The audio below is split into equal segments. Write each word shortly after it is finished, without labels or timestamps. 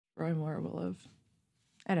Roy Moore will have,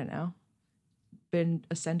 I don't know, been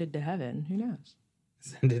ascended to heaven. Who knows?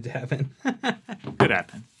 Ascended to heaven. Could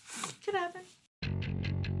happen. Could happen.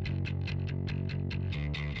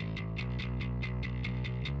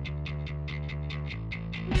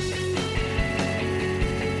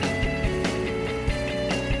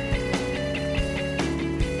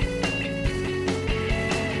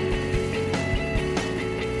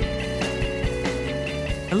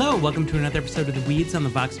 Hello, welcome to another episode of The Weeds on the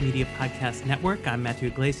Vox Media Podcast Network. I'm Matthew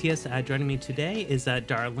Iglesias. Joining me today is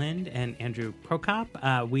Dara Lind and Andrew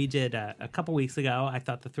Prokop. We did a couple weeks ago, I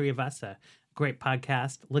thought the three of us, a great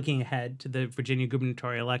podcast looking ahead to the Virginia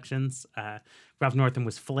gubernatorial elections. Ralph Northam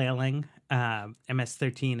was flailing.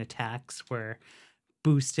 MS-13 attacks were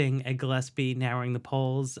boosting Ed Gillespie, narrowing the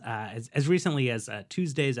polls. As recently as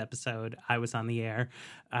Tuesday's episode, I was on the air,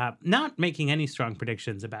 not making any strong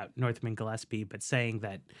predictions about Northam and Gillespie, but saying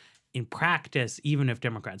that in practice, even if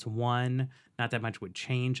Democrats won, not that much would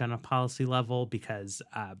change on a policy level because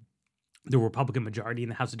the Republican majority in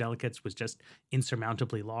the House of Delegates was just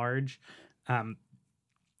insurmountably large.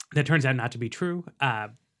 That turns out not to be true.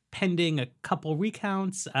 Pending a couple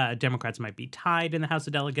recounts, Democrats might be tied in the House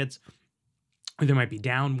of Delegates. They might be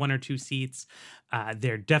down one or two seats.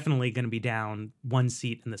 They're definitely going to be down one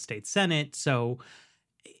seat in the state Senate. So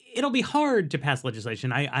it'll be hard to pass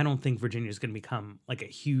legislation. I don't think Virginia is going to become like a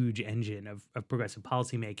huge engine of progressive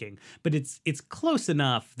policymaking, but it's close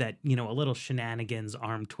enough that, you know, a little shenanigans,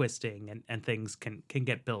 arm twisting, and things can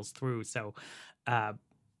get bills through. So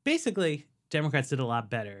basically, Democrats did a lot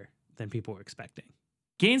better than people were expecting.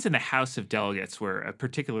 Gains in the House of Delegates were a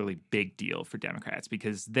particularly big deal for Democrats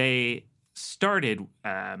because they started,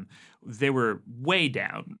 they were way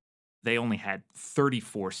down. They only had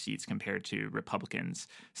 34 seats compared to Republicans'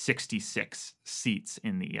 66 seats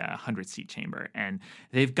in the 100-seat chamber. And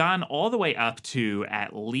they've gone all the way up to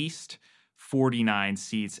at least 49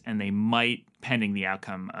 seats, and they might, pending the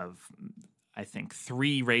outcome of, I think,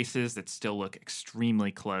 3 races that still look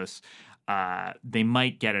extremely close, they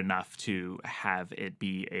might get enough to have it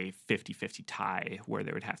be a 50-50 tie where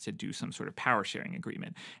they would have to do some sort of power sharing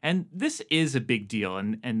agreement. And this is a big deal,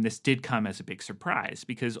 and this did come as a big surprise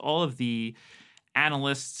because all of the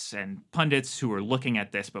analysts and pundits who were looking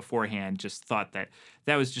at this beforehand just thought that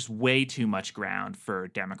that was just way too much ground for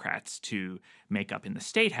Democrats to make up in the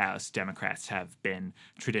state house. Democrats have been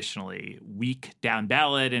traditionally weak down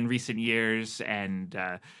ballot in recent years, and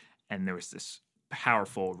there was this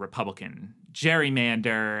powerful Republican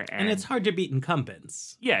gerrymander. And it's hard to beat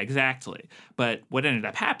incumbents. Yeah, exactly. But what ended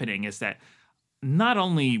up happening is that not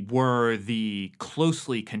only were the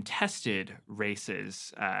closely contested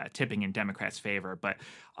races tipping in Democrats' favor, but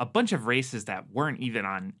a bunch of races that weren't even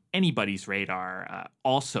on anybody's radar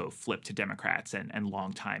also flipped to Democrats, and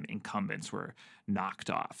longtime incumbents were knocked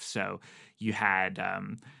off. So you had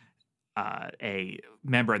a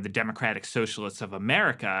member of the Democratic Socialists of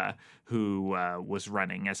America who was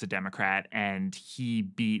running as a Democrat, and he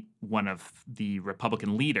beat one of the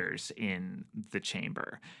Republican leaders in the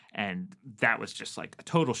chamber. And that was just like a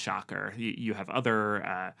total shocker. You have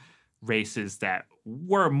other races that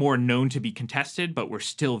were more known to be contested, but were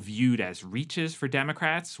still viewed as reaches for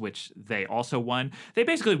Democrats, which they also won. They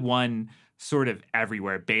basically won sort of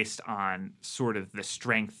everywhere based on sort of the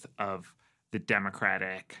strength of the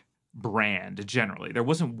Democratic brand generally. There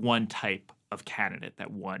wasn't one type of candidate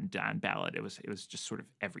that won down ballot. It was just sort of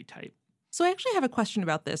every type. So I actually have a question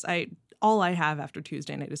about this. All I have after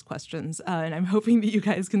Tuesday night is questions, and I'm hoping that you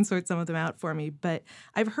guys can sort some of them out for me. But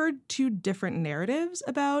I've heard 2 different narratives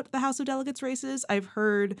about the House of Delegates races. I've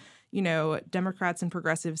heard, Democrats and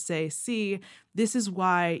progressives say, see, this is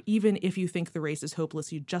why even if you think the race is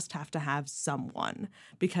hopeless, you just have to have someone.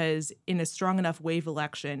 Because in a strong enough wave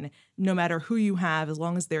election, no matter who you have, as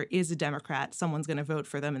long as there is a Democrat, someone's going to vote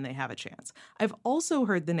for them and they have a chance. I've also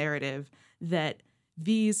heard the narrative that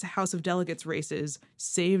these House of Delegates races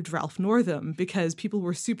saved Ralph Northam because people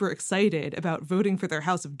were super excited about voting for their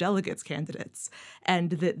House of Delegates candidates, and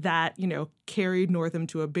that carried Northam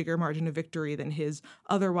to a bigger margin of victory than his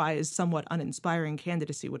otherwise somewhat uninspiring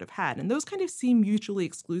candidacy would have had. And those kind of seem mutually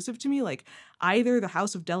exclusive to me. Like either the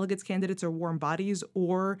House of Delegates candidates are warm bodies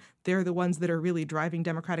or they're the ones that are really driving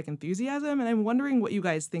Democratic enthusiasm. And I'm wondering what you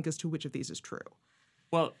guys think as to which of these is true.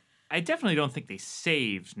 Well, I definitely don't think they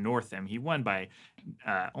saved Northam. He won by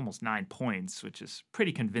almost 9 points, which is a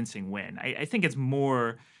pretty convincing win. I think it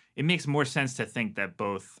makes more sense to think that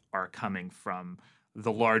both are coming from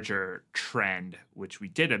the larger trend, which we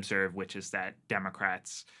did observe, which is that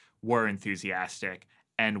Democrats were enthusiastic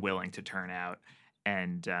and willing to turn out.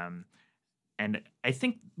 And And I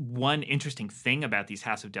think one interesting thing about these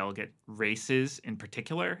House of Delegate races in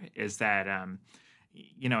particular is that,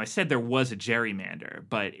 I said there was a gerrymander,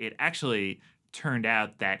 but it actually turned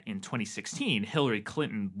out that in 2016, Hillary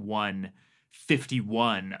Clinton won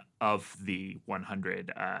 51 of the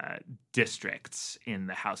 100 districts in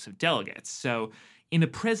the House of Delegates. So in a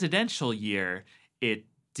presidential year, it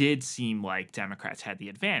did seem like Democrats had the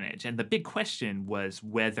advantage. And the big question was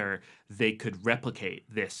whether they could replicate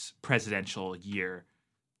this presidential year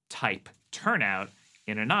type turnout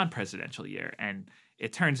in a non-presidential year. And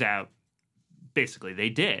it turns out basically they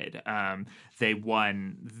did. They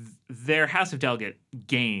won. Their House of Delegate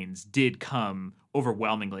gains did come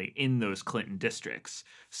overwhelmingly in those Clinton districts.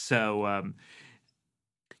 So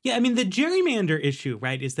yeah, I mean, the gerrymander issue,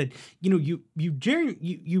 right, is that,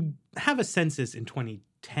 you have a census in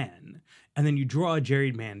 2010, and then you draw a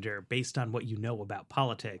gerrymander based on what you know about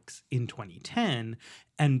politics in 2010.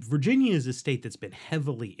 And Virginia is a state that's been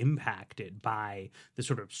heavily impacted by the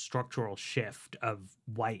sort of structural shift of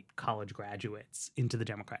white college graduates into the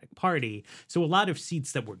Democratic Party. So a lot of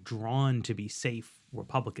seats that were drawn to be safe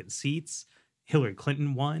Republican seats, Hillary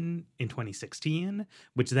Clinton won in 2016,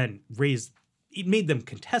 which then it made them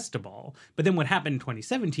contestable. But then what happened in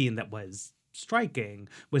 2017 that was striking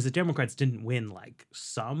was the Democrats didn't win like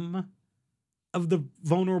some of the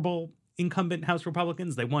vulnerable incumbent House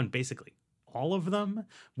Republicans. They won basically all of them,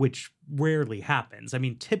 which rarely happens. I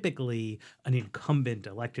mean, typically an incumbent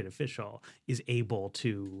elected official is able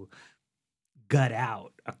to gut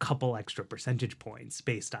out a couple extra percentage points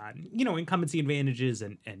based on, incumbency advantages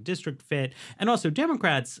and district fit. And also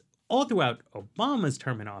Democrats all throughout Obama's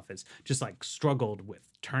term in office just like struggled with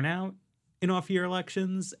turnout in off-year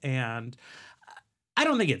elections. And I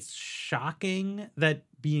don't think it's shocking that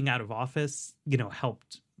being out of office,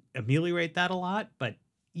 helped ameliorate that a lot, but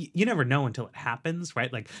you never know until it happens,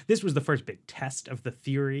 right? Like this was the first big test of the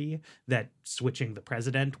theory that switching the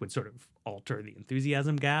president would sort of alter the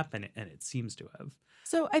enthusiasm gap, and it seems to have.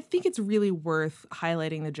 So I think it's really worth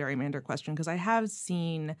highlighting the gerrymander question because I have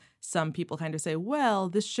seen some people kind of say, well,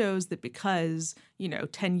 this shows that because,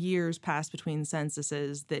 10 years passed between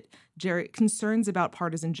censuses, that concerns about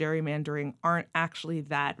partisan gerrymandering aren't actually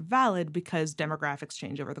that valid because demographics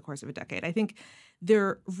change over the course of a decade. I think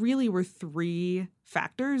there really were three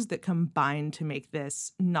factors that combined to make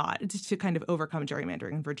this to kind of overcome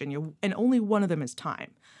gerrymandering in Virginia, and only one of them is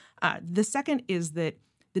time. The second is that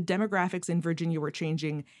the demographics in Virginia were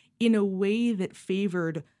changing in a way that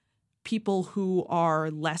favored people who are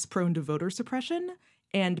less prone to voter suppression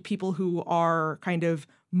and people who are kind of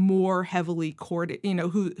more heavily courted,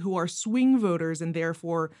 who are swing voters and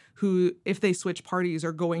therefore who, if they switch parties,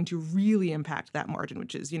 are going to really impact that margin,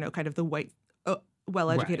 which is, kind of the white,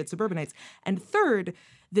 well-educated suburbanites. And third,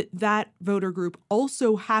 that voter group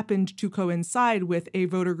also happened to coincide with a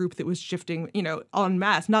voter group that was shifting, en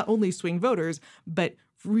masse, not only swing voters, but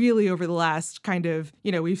really over the last kind of,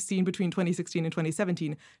 we've seen between 2016 and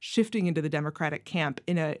 2017, shifting into the Democratic camp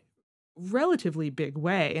in a relatively big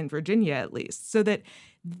way, in Virginia at least. So that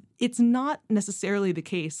it's not necessarily the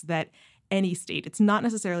case that any state, it's not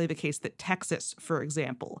necessarily the case that Texas, for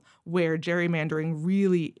example, where gerrymandering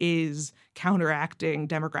really is counteracting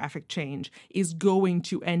demographic change, is going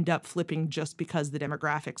to end up flipping just because the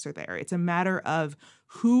demographics are there. It's a matter of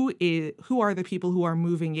who are the people who are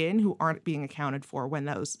moving in who aren't being accounted for when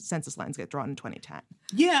those census lines get drawn in 2010.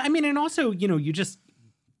 Yeah, I mean, and also, you just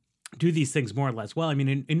do these things more or less well. I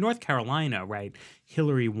mean, in North Carolina, right,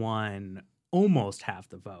 Hillary won almost half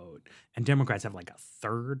the vote, and Democrats have like a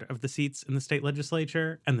third of the seats in the state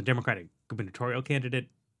legislature, and the Democratic gubernatorial candidate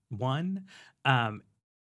won.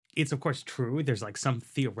 It's of course true. There's like some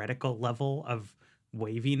theoretical level of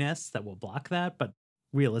waviness that will block that, but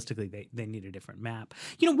realistically, they need a different map.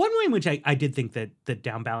 One way in which I did think that the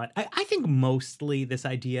down ballot, I think mostly this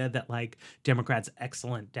idea that like Democrats'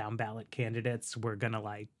 excellent down ballot candidates were going to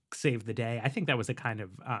like save the day. I think that was a kind of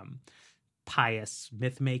pious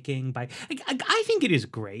myth making by I think it is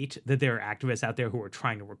great that there are activists out there who are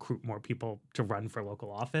trying to recruit more people to run for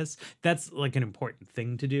local office. That's like an important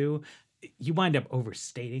thing to do. You wind up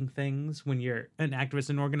overstating things when you're an activist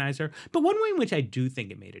and organizer. But one way in which I do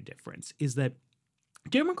think it made a difference is that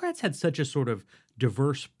Democrats had such a sort of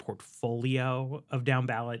diverse portfolio of down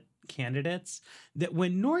ballot candidates that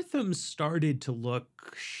when Northam started to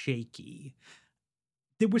look shaky,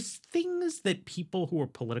 there was things that people who were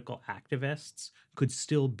political activists could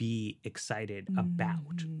still be excited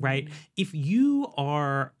about, right? If you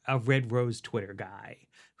are a Red Rose Twitter guy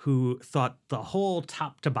who thought the whole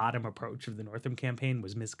top to bottom approach of the Northam campaign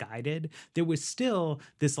was misguided, there was still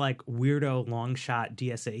this like weirdo long shot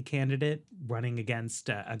DSA candidate running against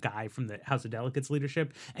a guy from the House of Delegates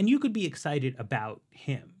leadership. And you could be excited about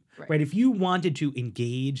him, right? If you wanted to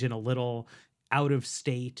engage in a little out of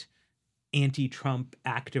state anti-Trump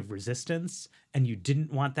act of resistance, and you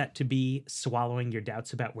didn't want that to be swallowing your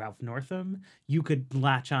doubts about Ralph Northam, you could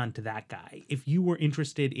latch on to that guy. If you were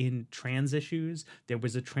interested in trans issues, there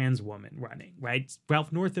was a trans woman running, right?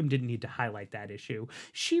 Ralph Northam didn't need to highlight that issue.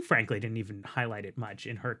 She, frankly, didn't even highlight it much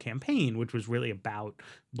in her campaign, which was really about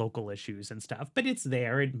local issues and stuff. But it's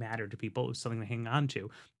there. It mattered to people. It was something to hang on to.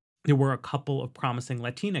 There were a couple of promising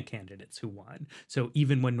Latina candidates who won. So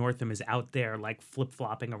even when Northam is out there like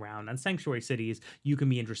flip-flopping around on sanctuary cities, you can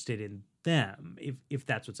be interested in them if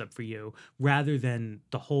that's what's up for you, rather than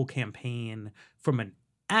the whole campaign from an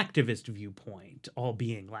activist viewpoint all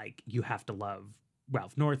being like, you have to love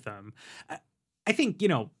Ralph Northam. I think,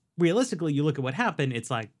 realistically, you look at what happened,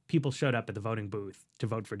 it's like people showed up at the voting booth to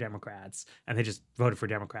vote for Democrats, and they just voted for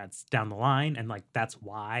Democrats down the line. And like, that's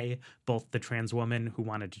why both the trans woman who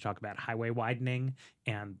wanted to talk about highway widening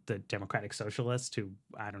and the Democratic Socialist, who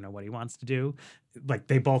I don't know what he wants to do, like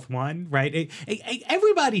they both won, right?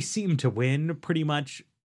 Everybody seemed to win pretty much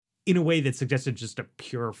in a way that suggested just a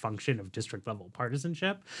pure function of district level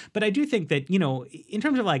partisanship. But I do think that, in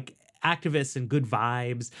terms of like activists and good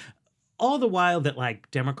vibes, all the while that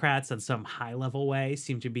like Democrats in some high level way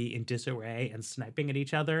seem to be in disarray and sniping at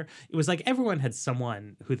each other, it was like everyone had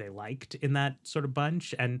someone who they liked in that sort of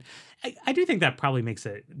bunch. And I do think that probably makes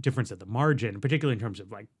a difference at the margin, particularly in terms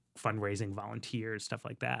of like fundraising, volunteers, stuff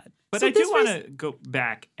like that. But so I do want to go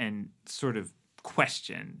back and sort of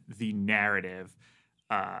question the narrative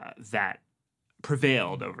that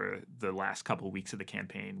prevailed over the last couple of weeks of the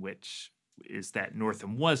campaign, which is that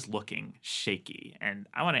Northam was looking shaky. And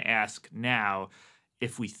I want to ask now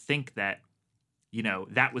if we think that,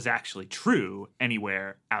 that was actually true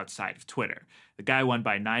anywhere outside of Twitter. The guy won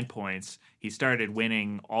by 9 points. He started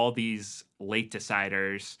winning all these late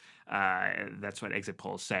deciders. That's what exit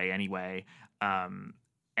polls say anyway.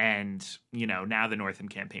 And, now the Northam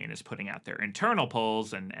campaign is putting out their internal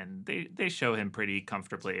polls, and they show him pretty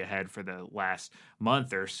comfortably ahead for the last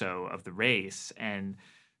month or so of the race. And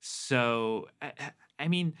so, I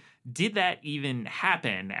mean, did that even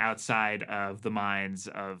happen outside of the minds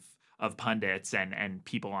of pundits and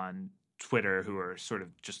people on Twitter who are sort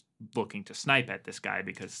of just looking to snipe at this guy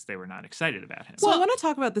because they were not excited about him? So I want to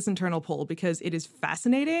talk about this internal poll because it is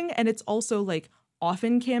fascinating, and it's also like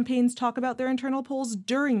often campaigns talk about their internal polls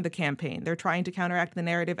during the campaign. They're trying to counteract the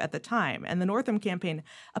narrative at the time. And the Northam campaign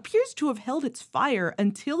appears to have held its fire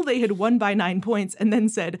until they had won by 9 points and then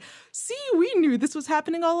said, see, we knew this was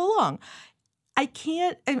happening all along.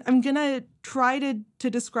 I'm going to try to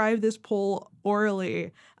describe this poll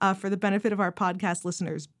orally for the benefit of our podcast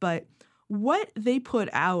listeners. But what they put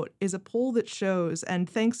out is a poll that shows, and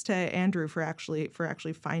thanks to Andrew for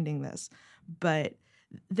actually finding this, but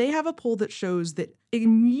they have a poll that shows that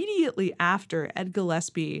immediately after Ed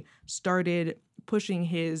Gillespie started pushing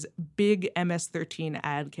his big MS-13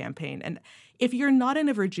 ad campaign, and if you're not in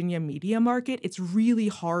a Virginia media market, it's really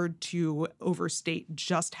hard to overstate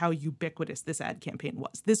just how ubiquitous this ad campaign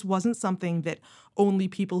was. This wasn't something that only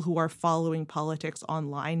people who are following politics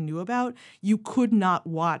online knew about. You could not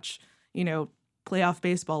watch, playoff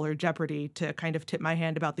baseball or Jeopardy, to kind of tip my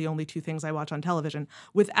hand about the only two things I watch on television,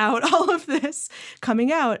 without all of this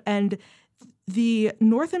coming out. And the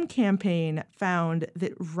Northam campaign found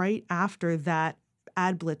that right after that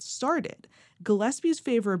ad blitz started, Gillespie's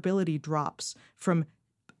favorability drops from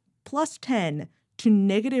 +10 to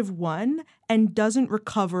 -1 and doesn't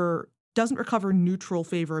recover neutral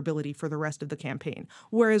favorability for the rest of the campaign.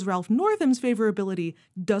 Whereas Ralph Northam's favorability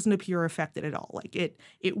doesn't appear affected at all. Like it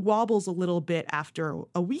wobbles a little bit after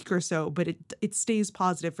a week or so, but it stays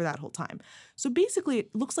positive for that whole time. So basically,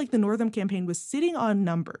 it looks like the Northam campaign was sitting on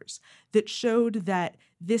numbers that showed that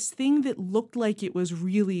this thing that looked like it was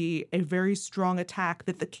really a very strong attack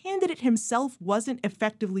that the candidate himself wasn't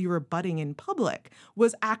effectively rebutting in public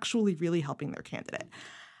was actually really helping their candidate.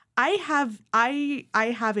 I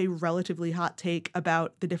have a relatively hot take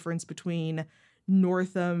about the difference between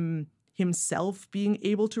Northam himself being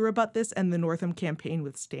able to rebut this and the Northam campaign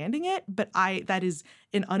withstanding it, but that is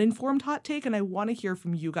an uninformed hot take, and I want to hear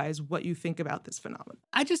from you guys what you think about this phenomenon.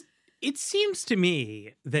 It seems to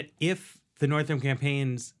me that if the Northam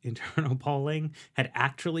campaign's internal polling had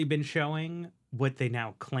actually been showing what they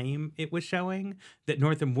now claim it was showing, that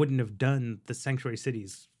Northam wouldn't have done the sanctuary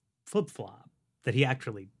cities flip-flop. that he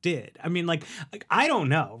actually did. I mean, like I don't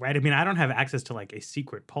know, right? I mean, I don't have access to like a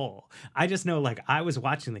secret poll. I just know like I was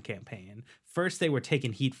watching the campaign. First, they were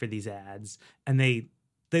taking heat for these ads, and they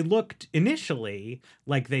looked initially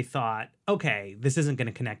like they thought, okay, this isn't going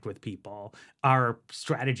to connect with people. Our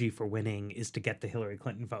strategy for winning is to get the Hillary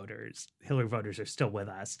Clinton voters. Hillary voters are still with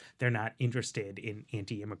us. They're not interested in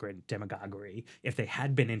anti-immigrant demagoguery. If they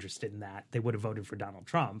had been interested in that, they would have voted for Donald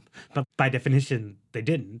Trump. But by definition, they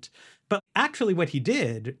didn't. But actually what he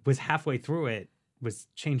did was halfway through it was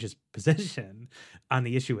change his position on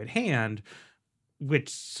the issue at hand, which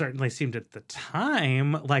certainly seemed at the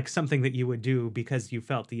time like something that you would do because you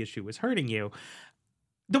felt the issue was hurting you.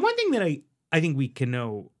 The one thing that I think we can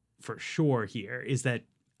know for sure here is that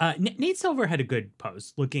Nate Silver had a good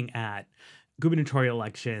post looking at gubernatorial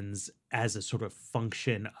elections as a sort of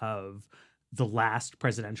function of the last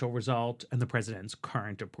presidential result and the president's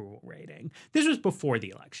current approval rating. This was before the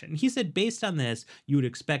election. He said, based on this, you would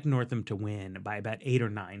expect Northam to win by about 8 or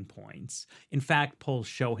 9 points. In fact, polls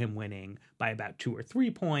show him winning by about 2 or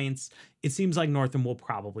 3 points. It seems like Northam will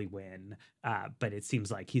probably win, but it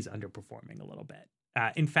seems like he's underperforming a little bit.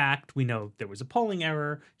 In fact, we know there was a polling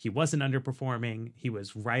error. He wasn't underperforming. He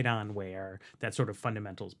was right on where that sort of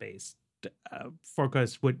fundamentals-based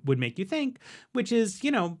focus would make you think, which is,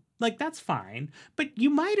 you know, like that's fine. But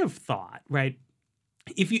you might have thought, right,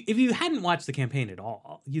 if you hadn't watched the campaign at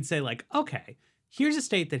all, you'd say like, okay, here's a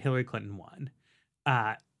state that Hillary Clinton won.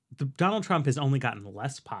 Donald Trump has only gotten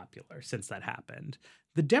less popular since that happened.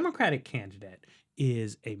 The Democratic candidate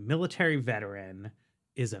is a military veteran,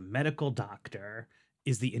 is a medical doctor,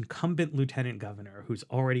 is the incumbent lieutenant governor who's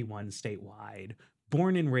already won statewide,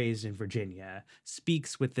 born and raised in Virginia,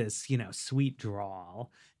 speaks with this, you know, sweet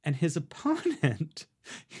drawl, and his opponent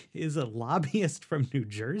is a lobbyist from New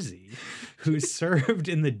Jersey who served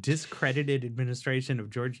in the discredited administration of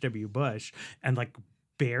George W. Bush and like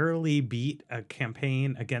barely beat a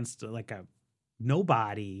campaign against like a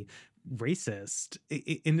nobody racist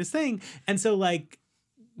in this thing. And so like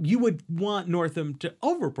you would want Northam to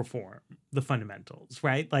overperform the fundamentals,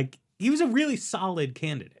 right? Like he was a really solid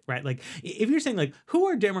candidate, right? Like if you're saying like, who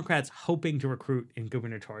are Democrats hoping to recruit in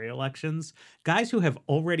gubernatorial elections? Guys who have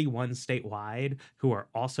already won statewide, who are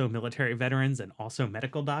also military veterans and also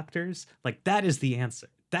medical doctors. Like that is the answer.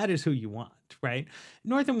 That is who you want, right?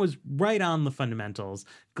 Northam was right on the fundamentals.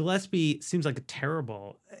 Gillespie seems like a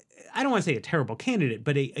terrible, I don't want to say a terrible candidate,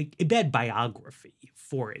 but a bad biography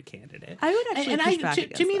for a candidate. I would actually push back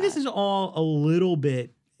against to me, that. this is all a little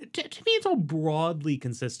bit, to me, it's all broadly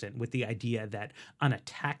consistent with the idea that on a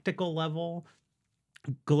tactical level,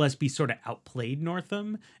 Gillespie sort of outplayed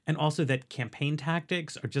Northam, and also that campaign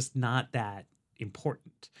tactics are just not that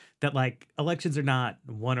important. That like elections are not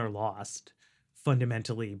won or lost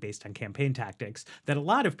fundamentally based on campaign tactics, that a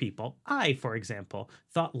lot of people, I, for example,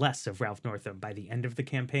 thought less of Ralph Northam by the end of the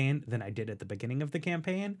campaign than I did at the beginning of the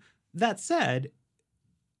campaign. That said,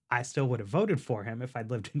 I still would have voted for him if I'd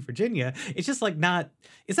lived in Virginia. It's just like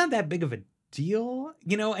it's not that big of a deal,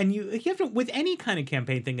 you know? And you have to, with any kind of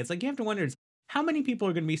campaign thing, it's like you have to wonder how many people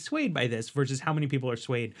are going to be swayed by this versus how many people are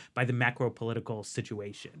swayed by the macro political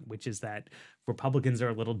situation, which is that Republicans are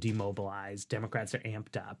a little demobilized, Democrats are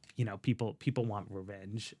amped up, you know, people want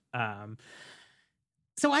revenge.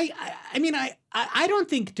 So I mean, I don't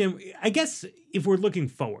think, I guess if we're looking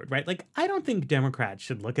forward, right? Like, I don't think Democrats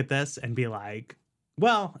should look at this and be like,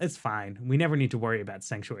 well, it's fine. We never need to worry about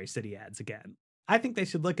sanctuary city ads again. I think they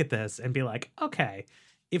should look at this and be like, okay,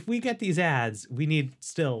 if we get these ads, we need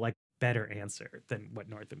still like better answer than what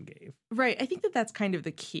Northam gave. Right. I think that that's kind of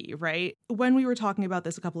the key, right? When we were talking about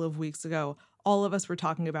this a couple of weeks ago, all of us were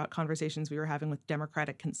talking about conversations we were having with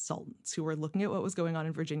Democratic consultants who were looking at what was going on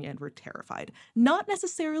in Virginia and were terrified. Not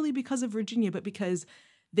necessarily because of Virginia, but because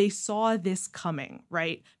they saw this coming,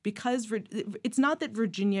 right? Because it's not that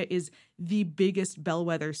Virginia is the biggest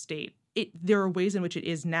bellwether state. There are ways in which it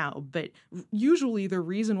is now, but usually the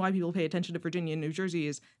reason why people pay attention to Virginia and New Jersey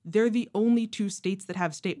is they're the only two states that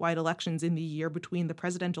have statewide elections in the year between the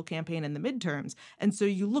presidential campaign and the midterms. And so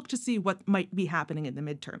you look to see what might be happening in the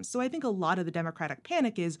midterms. So I think a lot of the Democratic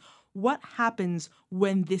panic is what happens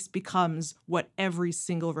when this becomes what every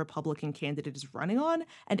single Republican candidate is running on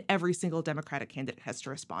and every single Democratic candidate has to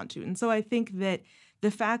respond to. And so I think that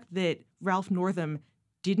the fact that Ralph Northam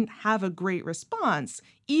didn't have a great response,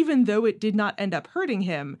 even though it did not end up hurting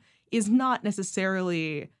him, is not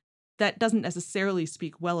necessarily, that doesn't necessarily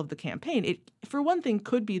speak well of the campaign. It, for one thing,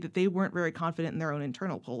 could be that they weren't very confident in their own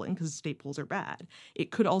internal polling because state polls are bad.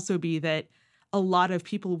 It could also be that a lot of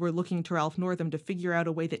people were looking to Ralph Northam to figure out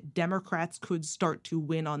a way that Democrats could start to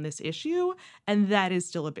win on this issue, and that is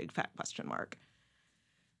still a big fat question mark.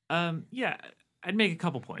 Yeah, I'd make a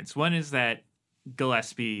couple points. One is that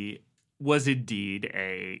Gillespie was indeed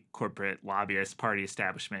a corporate lobbyist, party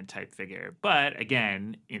establishment type figure. But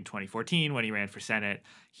again, in 2014, when he ran for Senate,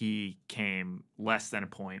 he came less than a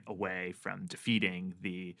point away from defeating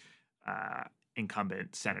the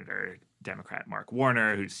incumbent senator, Democrat Mark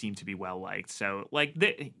Warner, who seemed to be well liked. So, like,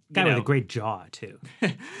 guy with a great jaw too.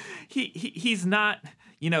 he's not.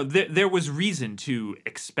 There was reason to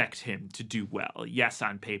expect him to do well. Yes,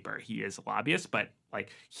 on paper he is a lobbyist, but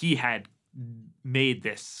like he had made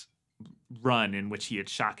this run in which he had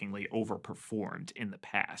shockingly overperformed in the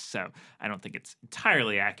past. So I don't think it's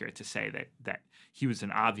entirely accurate to say that he was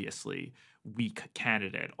an obviously weak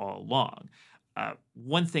candidate all along.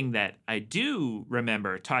 One thing that I do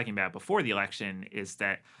remember talking about before the election is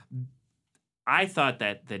that I thought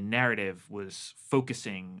that the narrative was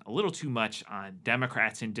focusing a little too much on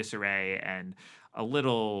Democrats in disarray and a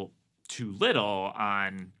little too little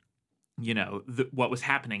on what was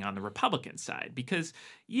happening on the Republican side. Because,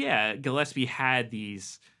 yeah, Gillespie had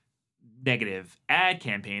these negative ad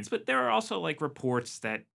campaigns, but there are also like reports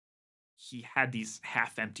that he had these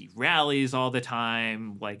half-empty rallies all the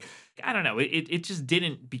time. Like, I don't know. It just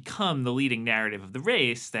didn't become the leading narrative of the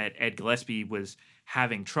race that Ed Gillespie was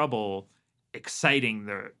having trouble exciting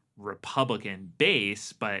the Republican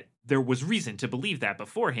base, but there was reason to believe that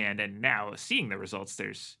beforehand. And now seeing the results,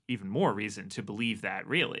 there's even more reason to believe that,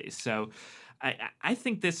 really. So I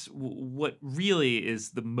think what really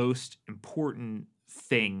is the most important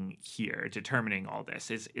thing here determining all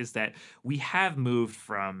this is that we have moved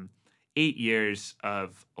from 8 years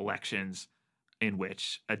of elections in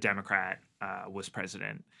which a Democrat was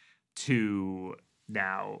president to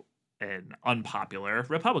now an unpopular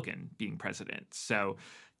Republican being president. So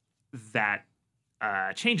that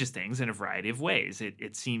changes things in a variety of ways.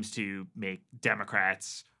 It seems to make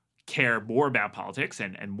Democrats care more about politics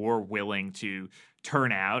and more willing to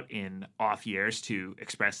turn out in off years to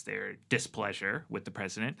express their displeasure with the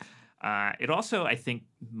president. It also, I think,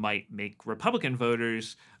 might make Republican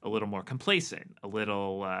voters a little more complacent, a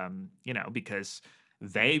little, because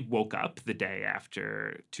they woke up the day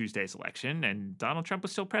after Tuesday's election and Donald Trump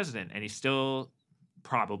was still president, and he's still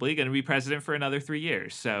probably going to be president for another 3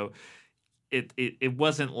 years. So it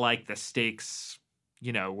wasn't like the stakes,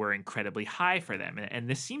 were incredibly high for them. And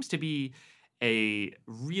this seems to be a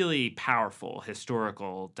really powerful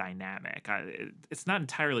historical dynamic. It's not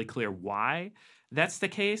entirely clear why that's the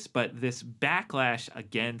case, but this backlash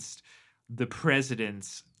against the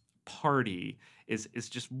president's party is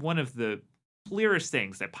just one of the clearest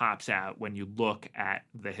things that pops out when you look at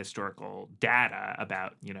the historical data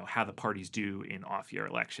about, how the parties do in off-year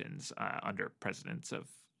elections under presidents of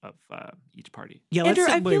each party. Yeah, Andrew,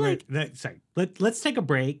 let's take a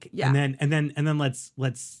break. Yeah. and then let's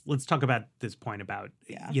talk about this point about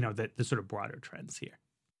the sort of broader trends here.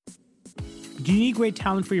 Do you need great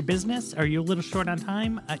talent for your business? Are you a little short on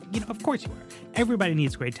time? Of course you are. Everybody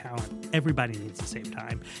needs great talent. Everybody needs to save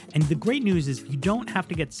time. And the great news is you don't have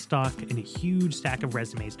to get stuck in a huge stack of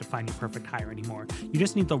resumes to find your perfect hire anymore. You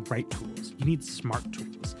just need the right tools. You need smart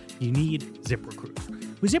tools. You need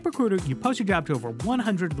ZipRecruiter. With ZipRecruiter, you post your job to over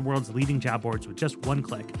 100 of the world's leading job boards with just one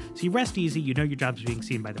click. So you rest easy, you know your job's being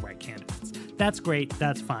seen by the right candidates. That's great,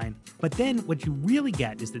 that's fine. But then what you really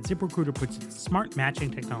get is that ZipRecruiter puts its smart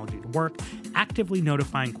matching technology to work, actively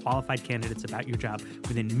notifying qualified candidates about your job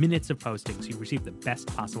within minutes of posting so you receive the best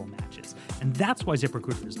possible matches. And that's why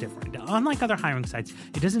ZipRecruiter is different. Unlike other hiring sites,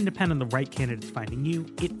 it doesn't depend on the right candidates finding you,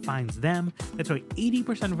 it finds them. That's why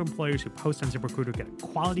 80% of employers who post on ZipRecruiter get a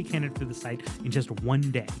quality candidate through the site in just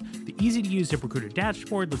one day. The easy-to-use ZipRecruiter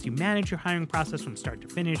dashboard lets you manage your hiring process from start to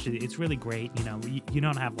finish. It's really great. You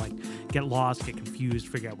don't have get lost, get confused,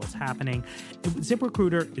 figure out what's happening.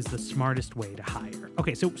 ZipRecruiter is the smartest way to hire.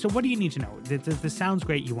 Okay, so what do you need to know? This sounds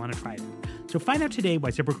great. You want to try it. So find out today why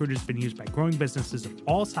ZipRecruiter has been used by growing businesses of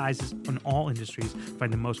all sizes and all industries to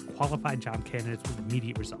find the most qualified job candidates with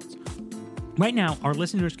immediate results. Right now, our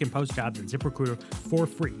listeners can post jobs on ZipRecruiter for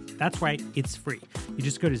free. That's right, it's free. You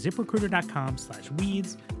just go to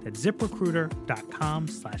ZipRecruiter.com/weeds. That's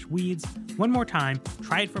ZipRecruiter.com/weeds. One more time,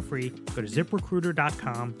 try it for free. Go to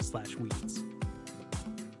ZipRecruiter.com/weeds.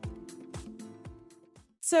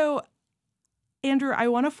 So, Andrew, I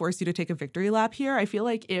want to force you to take a victory lap here. I feel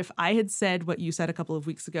like if I had said what you said a couple of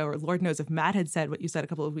weeks ago, or Lord knows if Matt had said what you said a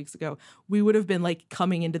couple of weeks ago, we would have been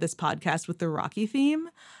coming into this podcast with the Rocky theme,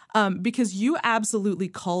 because you absolutely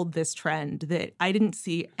called this trend that I didn't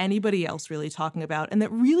see anybody else really talking about, and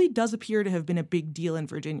that really does appear to have been a big deal in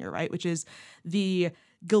Virginia, right? Which is the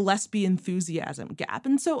Gillespie enthusiasm gap.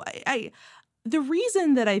 And so the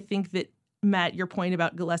reason that I think that, Matt, your point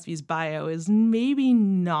about Gillespie's bio is maybe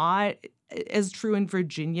not as true in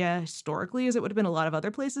Virginia historically as it would have been a lot of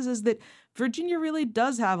other places, is that Virginia really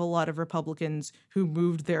does have a lot of Republicans who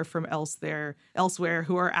moved there from elsewhere,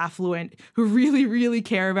 who are affluent, who really, really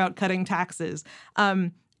care about cutting taxes.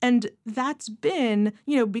 And that's been,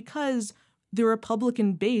 because the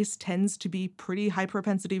Republican base tends to be pretty high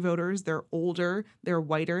propensity voters. They're older, they're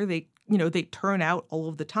whiter, they turn out all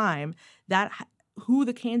of the time. That who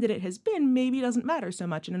the candidate has been maybe doesn't matter so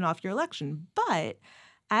much in an off-year election. But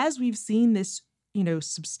as we've seen this,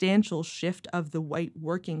 substantial shift of the white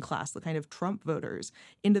working class, the kind of Trump voters,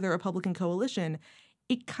 into the Republican coalition,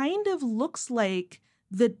 it kind of looks like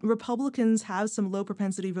the Republicans have some low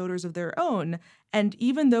propensity voters of their own. And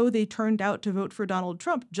even though they turned out to vote for Donald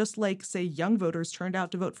Trump, just like, say, young voters turned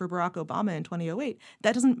out to vote for Barack Obama in 2008,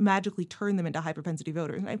 that doesn't magically turn them into high propensity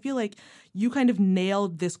voters. And I feel like you kind of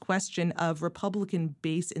nailed this question of Republican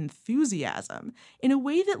base enthusiasm in a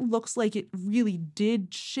way that looks like it really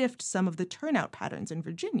did shift some of the turnout patterns in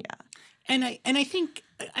Virginia. And I think,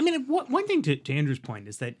 one thing to Andrew's point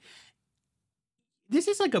is that this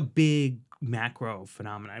is like a big macro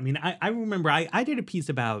phenomenon. I mean, I remember I did a piece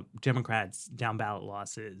about Democrats' down ballot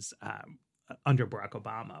losses under Barack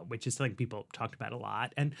Obama, which is something people talked about a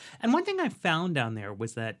lot. And one thing I found down there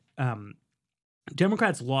was that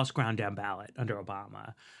Democrats lost ground down ballot under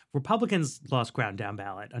Obama. Republicans lost ground down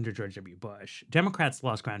ballot under George W. Bush. Democrats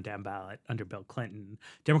lost ground down ballot under Bill Clinton.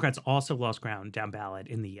 Democrats also lost ground down ballot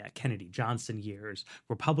in the Kennedy-Johnson years.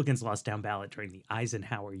 Republicans lost down ballot during the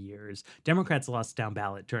Eisenhower years. Democrats lost down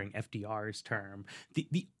ballot during FDR's term.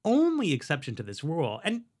 The only exception to this rule,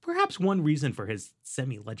 and perhaps one reason for his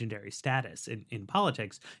semi-legendary status in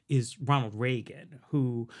politics, is Ronald Reagan,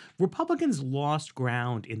 who Republicans lost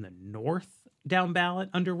ground in the North down ballot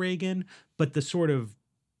under Reagan, but the sort of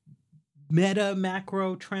meta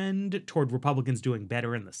macro trend toward Republicans doing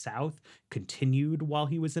better in the South continued while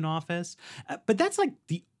he was in office. But that's like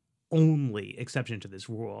the only exception to this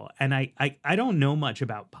rule. And I don't know much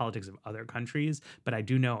about politics of other countries, but I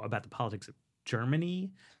do know about the politics of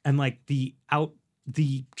Germany. And like the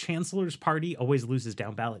chancellor's party always loses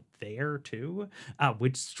down ballot there too,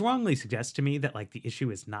 which strongly suggests to me that like the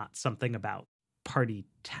issue is not something about party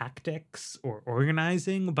tactics or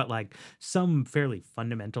organizing, but like some fairly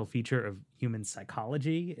fundamental feature of human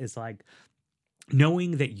psychology is like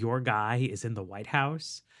knowing that your guy is in the White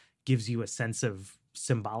House gives you a sense of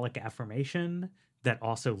symbolic affirmation that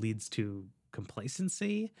also leads to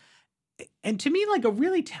complacency. And to me, like a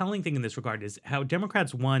really telling thing in this regard is how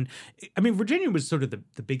Democrats won. I mean, Virginia was sort of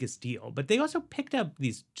the biggest deal, but they also picked up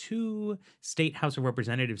these 2 state House of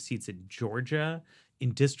Representatives seats in Georgia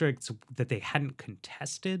in districts that they hadn't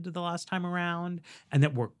contested the last time around and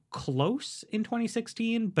that were close in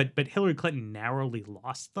 2016, but Hillary Clinton narrowly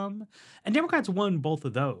lost them. And Democrats won both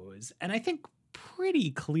of those. And I think pretty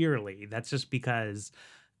clearly that's just because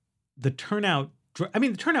the turnout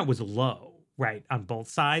was low, right, on both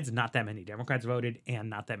sides. Not that many Democrats voted and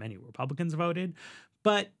not that many Republicans voted.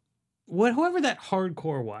 But whoever that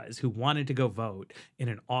hardcore was who wanted to go vote in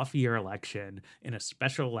an off-year election, in a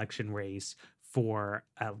special election race for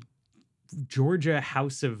a Georgia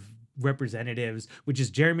House of Representatives, which is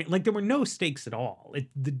Jeremy, like there were no stakes at all.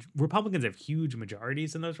 The Republicans have huge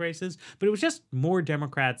majorities in those races, but it was just more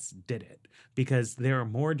Democrats did it because there are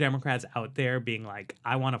more Democrats out there being like,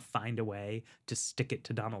 I want to find a way to stick it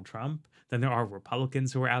to Donald Trump than there are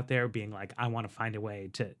Republicans who are out there being like, I want to find a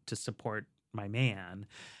way to support my man.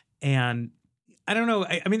 And I don't know.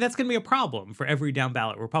 I mean, that's going to be a problem for every down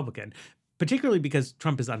ballot Republican, particularly because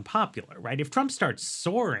Trump is unpopular, right? If Trump starts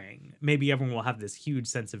soaring, maybe everyone will have this huge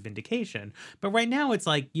sense of vindication. But right now it's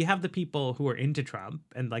like you have the people who are into Trump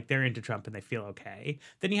and like they're into Trump and they feel okay.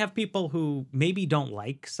 Then you have people who maybe don't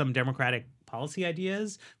like some Democratic policy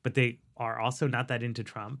ideas, but they are also not that into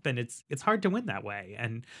Trump. And it's hard to win that way.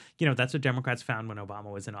 And, that's what Democrats found when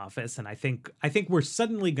Obama was in office. And I think we're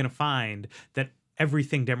suddenly going to find that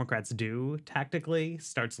everything Democrats do tactically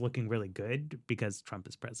starts looking really good because Trump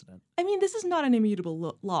is president. I mean, this is not an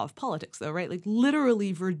immutable law of politics, though, right? Like,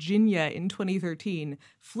 literally, Virginia in 2013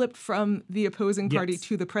 flipped from the opposing party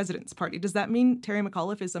to the president's party. Does that mean Terry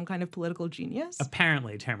McAuliffe is some kind of political genius?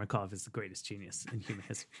 Apparently, Terry McAuliffe is the greatest genius in human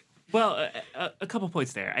history. Well, a couple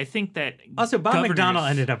points there. I think that also Bob McDonnell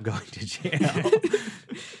ended up going to jail.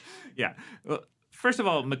 Yeah. Well, first of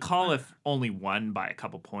all, McAuliffe only won by a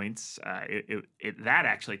couple points. That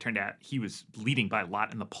actually turned out he was leading by a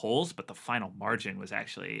lot in the polls, but the final margin was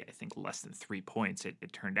actually, I think, less than 3 points. It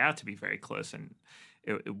turned out to be very close, and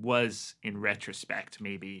it was, in retrospect,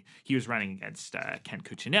 maybe he was running against Ken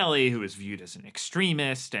Cuccinelli, who was viewed as an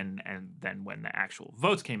extremist, and then when the actual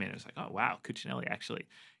votes came in, it was like, oh, wow, Cuccinelli actually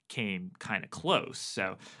came kind of close.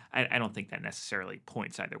 So I don't think that necessarily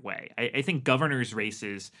points either way. I think governors'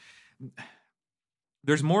 races,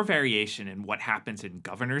 there's more variation in what happens in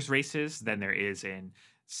governors' races than there is in,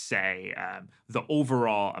 say, the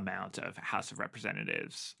overall amount of House of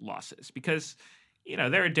Representatives losses, because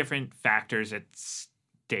there are different factors at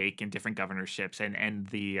stake in different governorships, and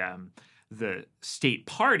the state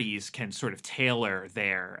parties can sort of tailor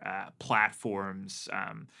their platforms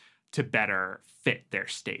to better fit their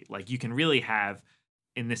state. Like, you can really have,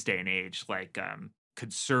 in this day and age, like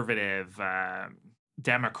conservative,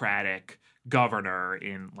 Democratic governor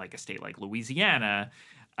in like a state like Louisiana,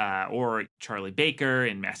 or Charlie Baker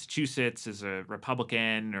in Massachusetts is a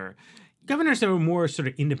Republican, or governors have a more sort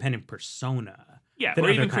of independent persona. Yeah, than or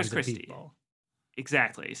other even Chris kinds of Christie. people.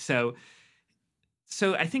 Exactly. So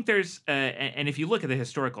I think there's, and if you look at the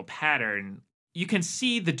historical pattern, you can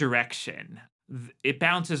see the direction. It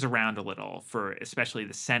bounces around a little for especially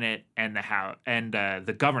the Senate and the House and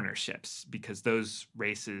the governorships, because those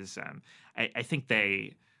races, I think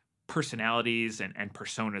personalities and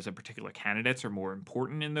personas of particular candidates are more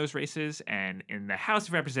important in those races. And in the House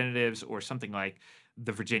of Representatives, or something like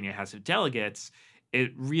the Virginia House of Delegates,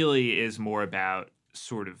 it really is more about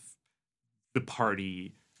sort of the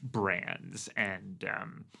party brands and,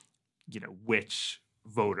 which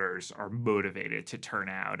voters are motivated to turn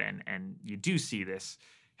out. And you do see this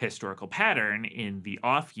historical pattern in the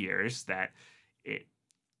off years that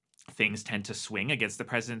things tend to swing against the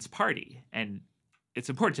president's party. And it's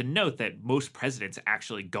important to note that most presidents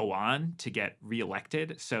actually go on to get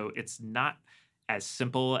reelected. So it's not as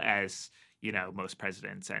simple as, most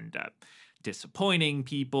presidents end up disappointing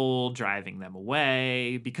people, driving them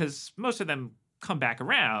away, because most of them come back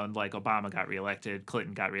around. Like Obama got reelected,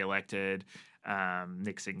 Clinton got reelected,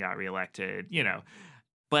 Nixon got reelected,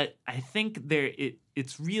 But I think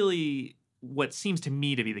it's really, what seems to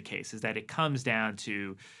me to be the case is that it comes down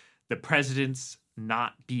to the president's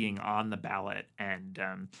not being on the ballot, and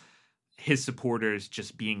his supporters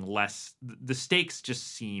just being less. The stakes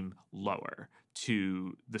just seem lower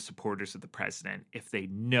to the supporters of the president if they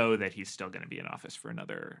know that he's still going to be in office for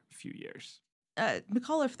another few years.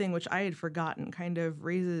 McAuliffe thing, which I had forgotten, kind of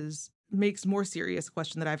makes more serious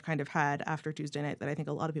question that I've kind of had after Tuesday night that I think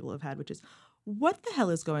a lot of people have had, which is, what the hell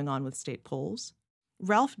is going on with state polls?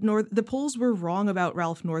 The polls were wrong about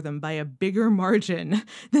Ralph Northam by a bigger margin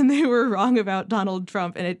than they were wrong about Donald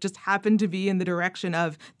Trump. And it just happened to be in the direction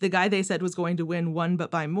of the guy they said was going to win won, but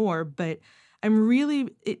by more. But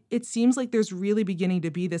it seems like there's really beginning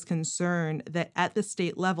to be this concern that at the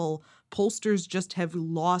state level, pollsters just have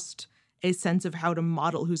lost a sense of how to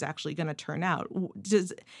model who's actually going to turn out.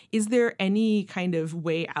 Is there any kind of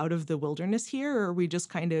way out of the wilderness here, or are we just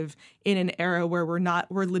kind of in an era where we're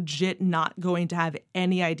legit not going to have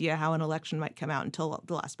any idea how an election might come out until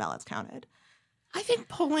the last ballot's counted? I think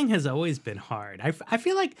polling has always been hard. I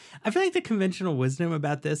feel like the conventional wisdom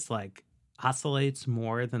about this like oscillates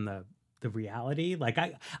more than the reality. Like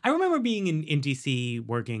I remember being in DC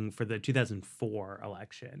working for the 2004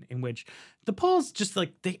 election, in which the polls just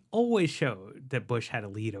like, they always showed that Bush had a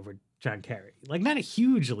lead over John Kerry. Like, not a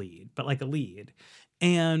huge lead, but like a lead.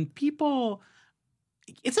 And people,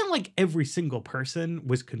 it's not like every single person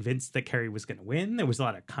was convinced that Kerry was going to win. There was a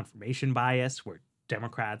lot of confirmation bias where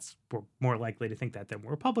Democrats were more likely to think that than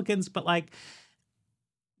Republicans. But like,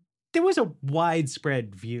 there was a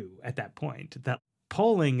widespread view at that point that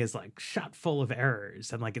polling is like shot full of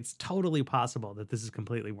errors, and like it's totally possible that this is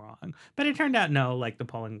completely wrong. But it turned out no, like the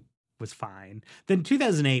polling was fine. Then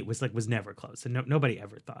 2008 was never close, and nobody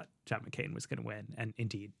ever thought John McCain was going to win, and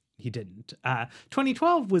indeed he didn't.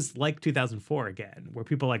 2012 was like 2004 again, where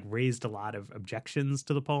people like raised a lot of objections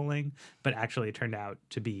to the polling, but actually it turned out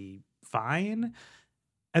to be fine.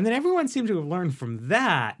 And then everyone seemed to have learned from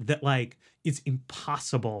that like it's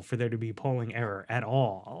impossible for there to be polling error at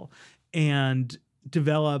all, and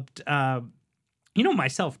developed,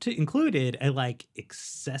 myself included, a like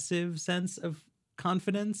excessive sense of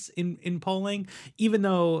confidence in polling, even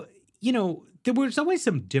though, there was always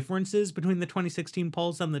some differences between the 2016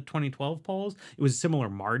 polls and the 2012 polls. It was a similar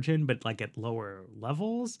margin, but like at lower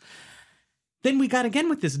levels. Then we got again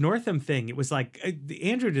with this Northam thing. It was like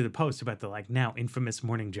Andrew did a post about the like now infamous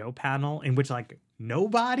Morning Joe panel, in which like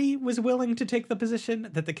nobody was willing to take the position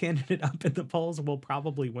that the candidate up in the polls will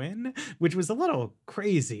probably win, which was a little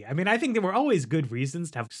crazy. I mean, I think there were always good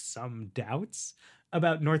reasons to have some doubts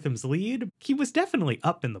about Northam's lead. He was definitely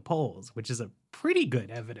up in the polls, which is a pretty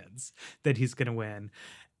good evidence that he's going to win.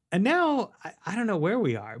 And now I don't know where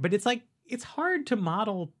we are, but it's like, it's hard to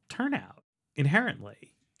model turnout inherently.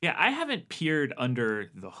 Yeah, I haven't peered under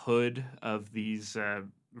the hood of these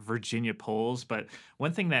Virginia polls, but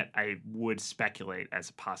one thing that I would speculate as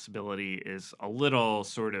a possibility is a little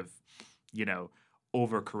sort of,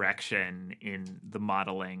 overcorrection in the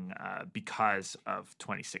modeling because of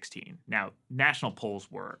 2016. Now, national polls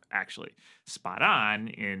were actually spot on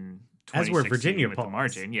in 2016 as were Virginia with polls. the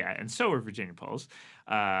margin, and so were Virginia polls.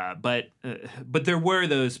 But there were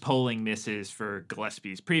those polling misses for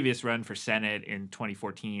Gillespie's previous run for Senate in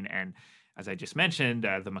 2014, and as I just mentioned,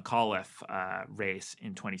 the McAuliffe race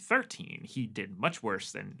in 2013. He did much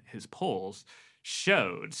worse than his polls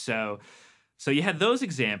showed. So you had those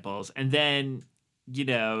examples, and then the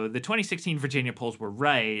 2016 Virginia polls were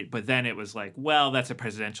right, but then it was like, well, that's a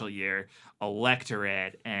presidential year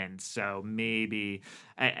electorate. And so maybe,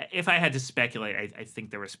 if I had to speculate, I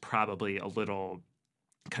think there was probably a little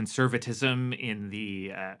conservatism in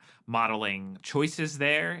the modeling choices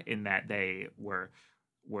there, in that they were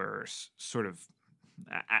sort of,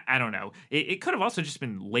 I don't know. It could have also just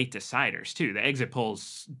been late deciders, too. The exit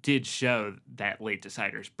polls did show that late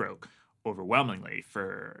deciders broke overwhelmingly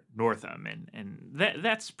for Northam, and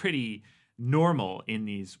that's pretty normal in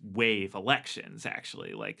these wave elections,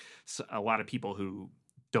 actually. Like, a lot of people who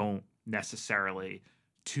don't necessarily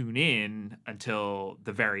tune in until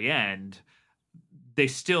the very end, they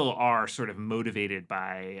still are sort of motivated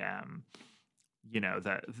by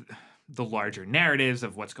the larger narratives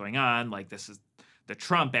of what's going on. Like, this is the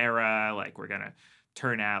Trump era, like, we're gonna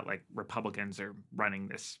turn out like Republicans are running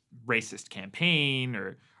this racist campaign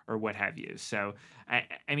or what have you. So,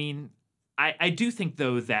 I mean, I do think,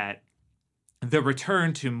 though, that the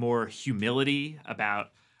return to more humility about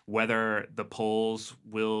whether the polls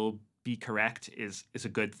will be correct is a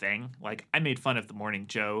good thing. Like, I made fun of the Morning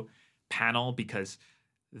Joe panel because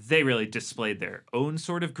they really displayed their own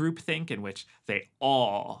sort of groupthink, in which they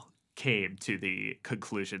all came to the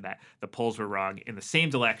conclusion that the polls were wrong in the same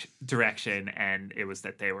direction, and it was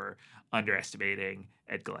that they were underestimating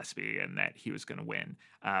Ed Gillespie and that he was going to win.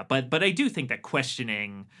 But I do think that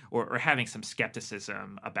questioning or having some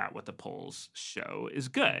skepticism about what the polls show is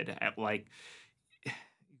good. Like,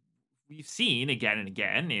 we've seen again and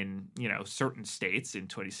again in certain states in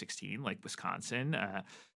 2016, like Wisconsin,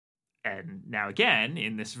 and now again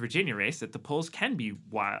in this Virginia race, that the polls can be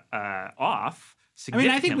off. I mean,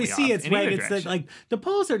 I think we see it's right. It's that, like, the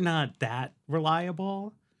polls are not that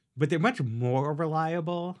reliable, but they're much more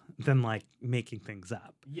reliable than like making things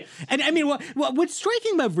up. Yes. And I mean, what's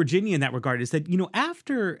striking about Virginia in that regard is that,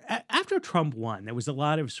 after Trump won, there was a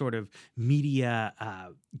lot of sort of media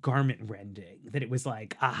garment rending, that it was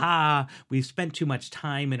like, aha, we've spent too much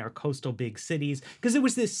time in our coastal big cities, because there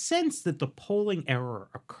was this sense that the polling error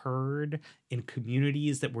occurred in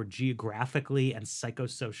communities that were geographically and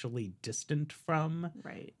psychosocially distant from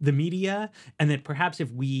the media, and that perhaps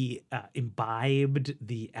if we imbibed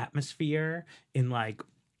the atmosphere in like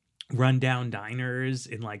rundown diners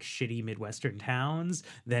in like shitty Midwestern towns,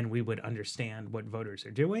 then we would understand what voters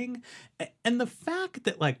are doing. And the fact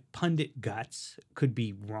that like pundit guts could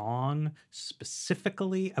be wrong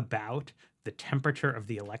specifically about the temperature of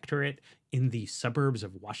the electorate in the suburbs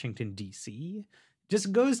of Washington, D.C.,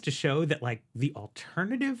 just goes to show that like the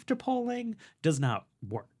alternative to polling does not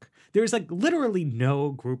work. There's like literally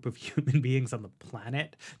no group of human beings on the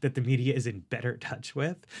planet that the media is in better touch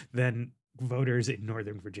with than voters in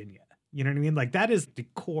Northern Virginia. You know what I mean? Like, that is the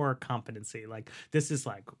core competency. Like, this is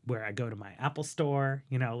like where I go to my Apple store,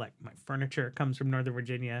 like my furniture comes from Northern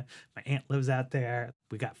Virginia. My aunt lives out there.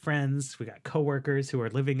 We got friends, we got coworkers who are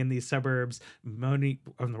living in these suburbs. On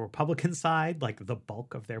the Republican side, like the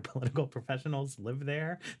bulk of their political professionals live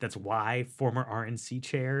there. That's why former RNC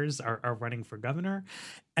chairs are running for governor.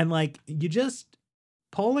 And like,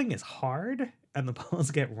 polling is hard and the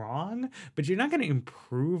polls get wrong, but you're not going to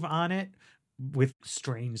improve on it with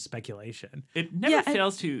strange speculation. It never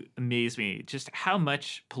fails to amaze me just how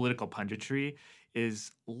much political punditry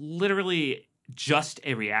is literally just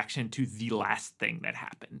a reaction to the last thing that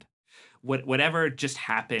happened. Whatever just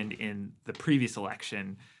happened in the previous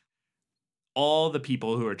election, all the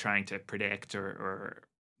people who are trying to predict or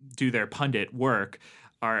do their pundit work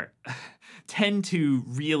tend to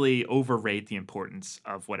really overrate the importance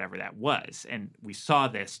of whatever that was. And we saw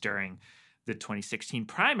this during the 2016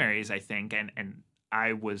 primaries, I think, and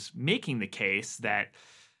I was making the case that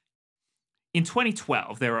in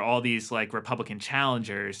 2012, there were all these like Republican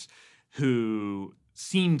challengers who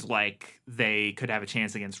seemed like they could have a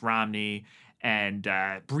chance against Romney and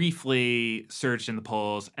briefly surged in the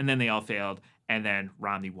polls, and then they all failed, and then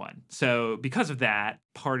Romney won. So because of that,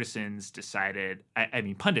 pundits decided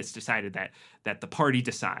that the party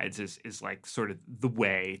decides is like sort of the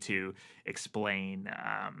way to explain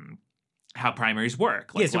how primaries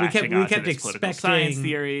work. Like so we kept political expecting science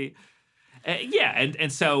theory.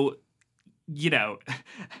 And so,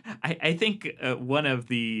 I think one of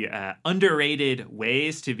the underrated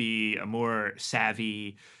ways to be a more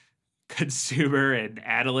savvy consumer and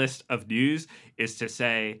analyst of news is to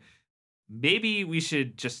say, maybe we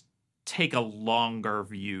should just take a longer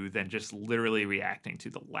view than just literally reacting to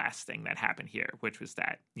the last thing that happened here, which was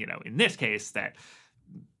that, in this case, that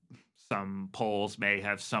some polls may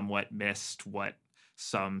have somewhat missed what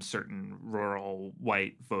some certain rural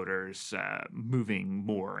white voters moving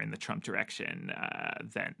more in the Trump direction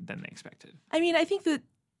than they expected. I mean, I think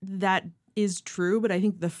that is true, but I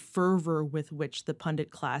think the fervor with which the pundit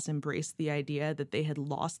class embraced the idea that they had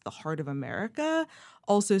lost the heart of America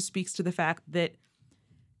also speaks to the fact that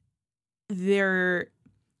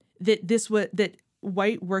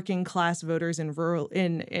white working class voters in rural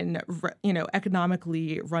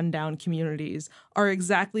economically rundown communities are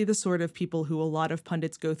exactly the sort of people who a lot of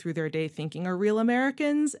pundits go through their day thinking are real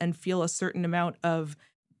Americans and feel a certain amount of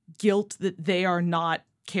guilt that they are not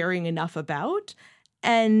caring enough about.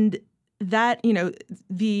 And that,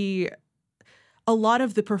 a lot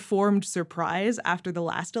of the performed surprise after the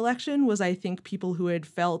last election was, I think, people who had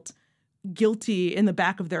felt guilty in the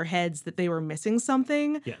back of their heads that they were missing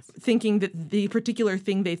something, thinking that the particular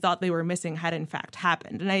thing they thought they were missing had in fact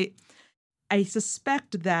happened. And I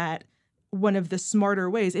suspect that one of the smarter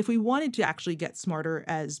ways, if we wanted to actually get smarter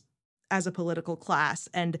as a political class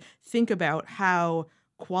and think about how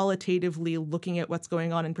qualitatively looking at what's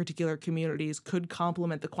going on in particular communities could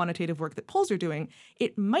complement the quantitative work that polls are doing,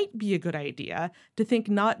 it might be a good idea to think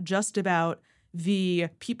not just about the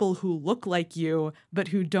people who look like you but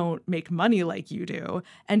who don't make money like you do,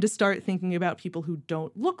 and to start thinking about people who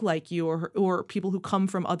don't look like you or people who come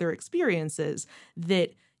from other experiences,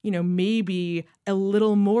 that maybe a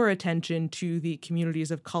little more attention to the communities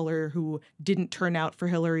of color who didn't turn out for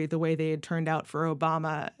Hillary the way they had turned out for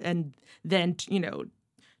Obama, and then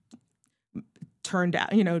turned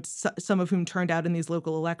out, some of whom turned out in these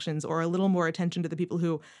local elections, or a little more attention to the people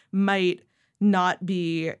who might not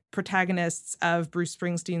be protagonists of Bruce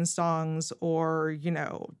Springsteen songs or,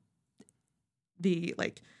 the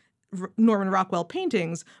Norman Rockwell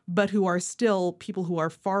paintings, but who are still people who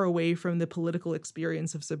are far away from the political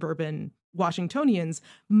experience of suburban Washingtonians,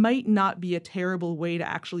 might not be a terrible way to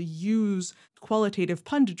actually use qualitative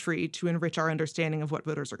punditry to enrich our understanding of what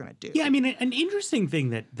voters are going to do. Yeah, I mean, an interesting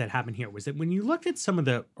thing that happened here was that when you looked at some of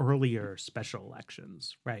the earlier special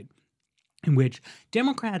elections, right, in which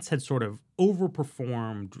Democrats had sort of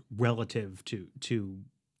overperformed relative to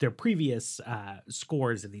their previous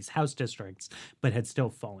scores in these House districts, but had still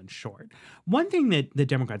fallen short. One thing that the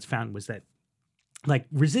Democrats found was that, like,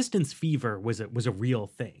 resistance fever was a real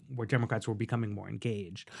thing where Democrats were becoming more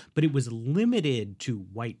engaged, but it was limited to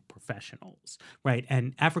white professionals, right?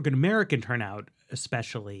 And African-American turnout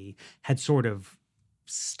especially had sort of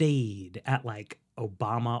stayed at like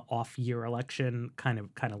Obama off-year election kind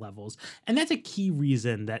of levels. And that's a key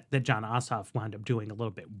reason that Jon Ossoff wound up doing a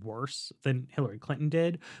little bit worse than Hillary Clinton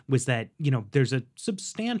did, was that, there's a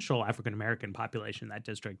substantial African-American population in that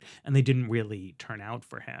district, and they didn't really turn out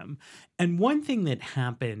for him. And one thing that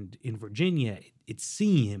happened in Virginia, it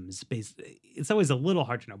seems, it's always a little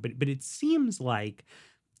hard to know, but it seems like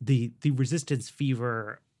the resistance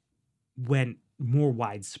fever went more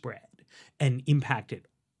widespread and impacted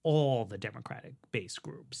all the Democratic base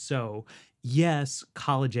groups. So yes,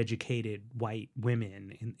 college-educated white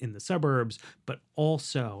women in the suburbs, but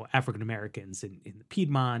also African-Americans in the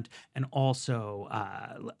Piedmont, and also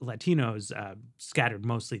Latinos scattered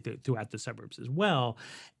mostly throughout the suburbs as well.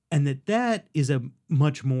 And that is a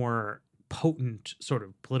much more potent sort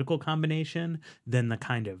of political combination than the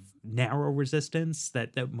kind of narrow resistance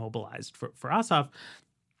that mobilized for Ossoff.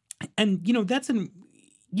 And,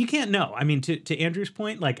 you can't know. I mean, to Andrew's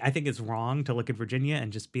point, like, I think it's wrong to look at Virginia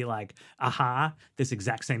and just be like, aha, this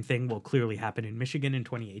exact same thing will clearly happen in Michigan in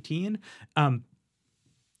 2018.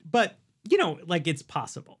 But, it's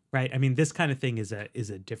possible, right? I mean, this kind of thing is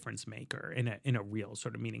a difference maker in a real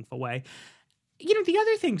sort of meaningful way. The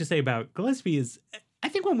other thing to say about Gillespie is, I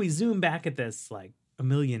think when we zoom back at this, like, a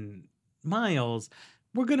million miles,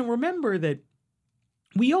 we're going to remember that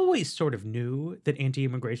we always sort of knew that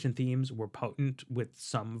anti-immigration themes were potent with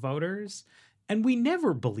some voters, and we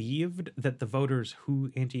never believed that the voters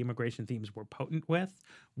who anti-immigration themes were potent with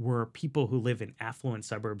were people who live in affluent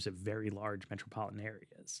suburbs of very large metropolitan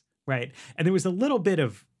areas, right? And there was a little bit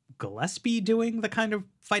of Gillespie doing the kind of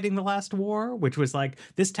fighting the last war, which was like,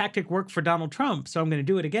 this tactic worked for Donald Trump, so I'm going to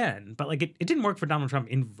do it again. But like, it didn't work for Donald Trump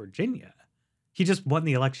in Virginia. He just won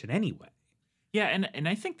the election anyway. Yeah, and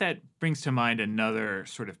I think that brings to mind another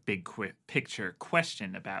sort of big picture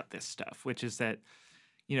question about this stuff, which is that,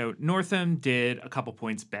 Northam did a couple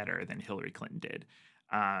points better than Hillary Clinton did.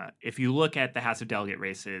 If you look at the House of Delegate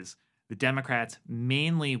races, the Democrats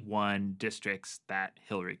mainly won districts that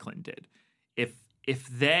Hillary Clinton did. If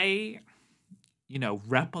they,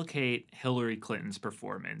 replicate Hillary Clinton's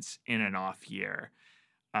performance in an off year,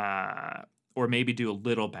 or maybe do a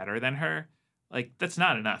little better than her, that's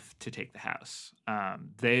not enough to take the House.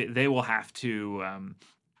 They will have to,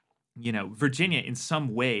 Virginia, in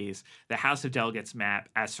some ways, the House of Delegates map,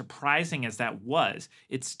 as surprising as that was,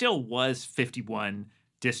 it still was 51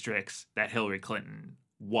 districts that Hillary Clinton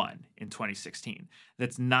won in 2016.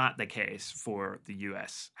 That's not the case for the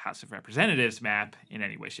U.S. House of Representatives map in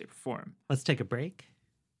any way, shape, or form. Let's take a break,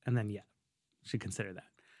 and then, should consider that.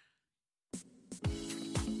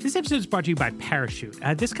 This episode is brought to you by Parachute.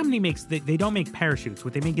 This company they don't make parachutes.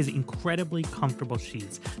 What they make is incredibly comfortable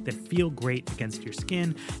sheets that feel great against your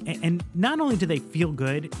skin. And not only do they feel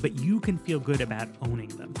good, but you can feel good about owning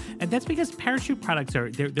them. And that's because Parachute products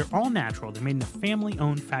they're all natural. They're made in a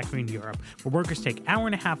family-owned factory in Europe where workers take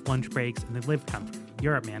hour-and-a-half lunch breaks and they live comfortably.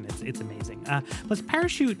 Europe, man, it's amazing. Plus,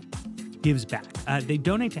 Parachute gives back. They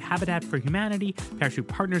donate to Habitat for Humanity. Parachute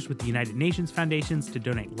partners with the United Nations Foundations to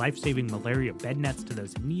donate life-saving malaria bed nets to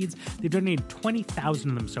those in need. They've donated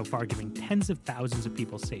 20,000 of them so far, giving tens of thousands of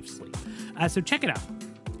people safe sleep. So check it out.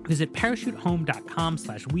 Visit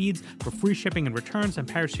parachutehome.com/weeds for free shipping and returns on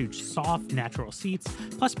Parachute's soft, natural seats.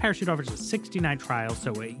 Plus, Parachute offers a 60-night trial,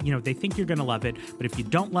 so, they think you're going to love it. But if you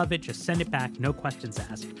don't love it, just send it back, no questions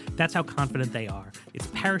asked. That's how confident they are. It's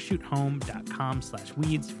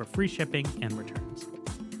parachutehome.com/weeds for free shipping and returns.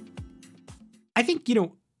 I think,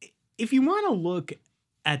 if you want to look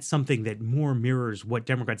at something that more mirrors what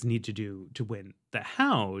Democrats need to do to win the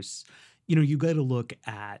House, you got to look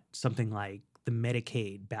at something like the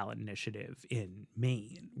Medicaid ballot initiative in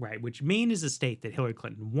Maine, right? Which Maine is a state that Hillary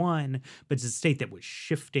Clinton won, but it's a state that was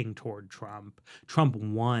shifting toward Trump. Trump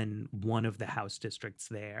won one of the House districts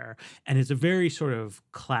there. And it's a very sort of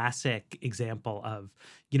classic example of,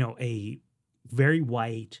 a very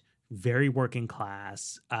white, very working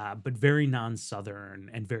class, but very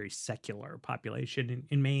non-Southern and very secular population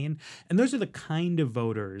in Maine. And those are the kind of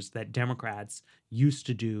voters that Democrats used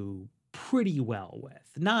to do pretty well with.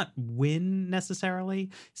 Not win necessarily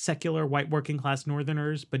secular white working class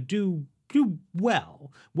Northerners, but do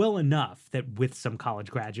well enough that with some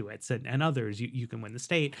college graduates and others, you can win the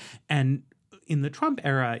state. And in the Trump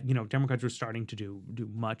era, Democrats were starting to do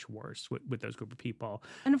much worse with those group of people.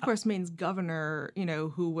 And of course, Maine's governor,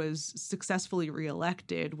 who was successfully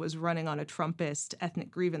reelected, was running on a Trumpist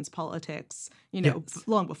ethnic grievance politics, yes.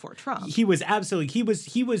 long before Trump. He was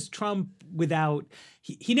Trump without,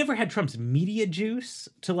 he never had Trump's media juice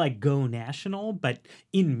to go national, but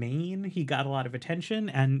in Maine, he got a lot of attention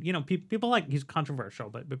and, people he's controversial,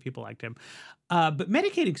 but people liked him. But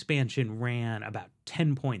Medicaid expansion ran about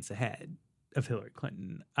 10 points ahead of Hillary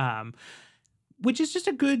Clinton, which is just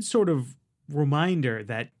a good sort of reminder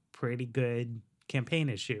that pretty good campaign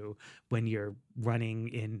issue when you're running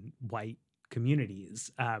in white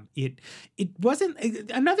communities. It wasn't,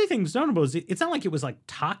 another thing that's notable is it's not like it was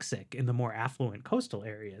toxic in the more affluent coastal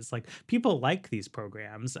areas. People like these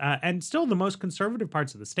programs, and still the most conservative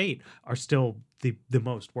parts of the state are still the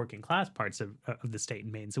most working class parts of the state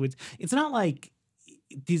in Maine. So it's not like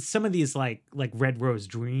some of these red rose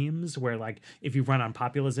dreams where if you run on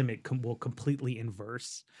populism it will completely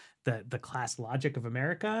inverse the class logic of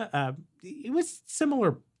America. It was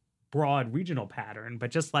similar broad regional pattern,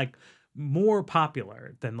 but just more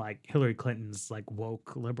popular than Hillary Clinton's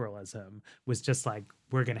woke liberalism was just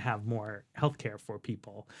we're going to have more healthcare for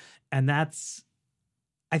people. And that's,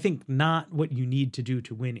 I think, not what you need to do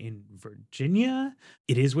to win in Virginia.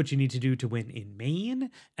 It is what you need to do to win in Maine.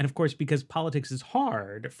 And of course, because politics is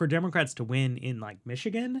hard, for Democrats to win in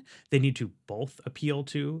Michigan, they need to both appeal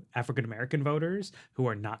to African-American voters who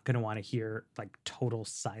are not going to want to hear total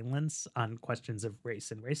silence on questions of race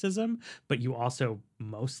and racism. But you also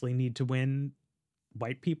mostly need to win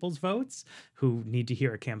white people's votes who need to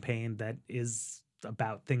hear a campaign that is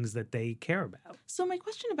about things that they care about. So my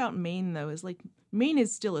question about Maine, though, is Maine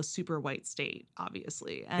is still a super white state,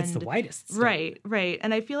 obviously. And it's the whitest state. Right.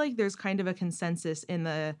 And I feel like there's kind of a consensus in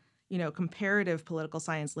the, comparative political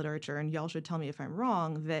science literature, and y'all should tell me if I'm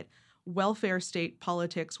wrong, that welfare state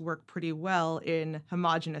politics work pretty well in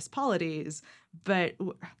homogeneous polities, but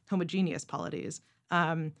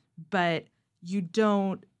you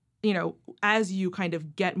don't as you kind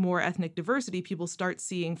of get more ethnic diversity, people start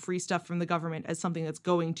seeing free stuff from the government as something that's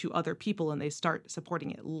going to other people, and they start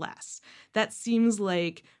supporting it less. That seems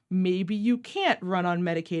like maybe you can't run on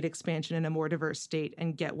Medicaid expansion in a more diverse state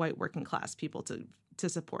and get white working class people to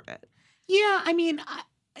support it. Yeah, I mean,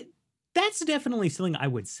 that's definitely something I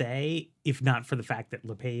would say, if not for the fact that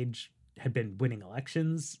LePage had been winning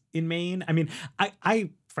elections in Maine. I mean, I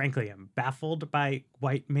frankly am baffled by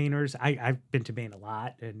white Mainers. I've been to Maine a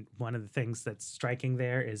lot, and one of the things that's striking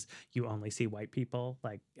there is you only see white people,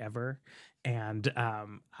 like, ever. And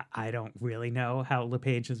I don't really know how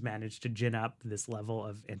LePage has managed to gin up this level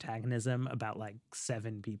of antagonism about, like,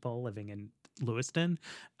 7 people living in Lewiston.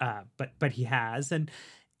 But he has. And,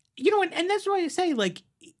 and that's why I say, like,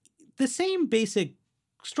 the same basic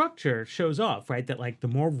structure shows off, right? That, like, the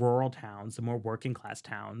more rural towns, the more working class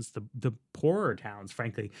towns, the poorer towns,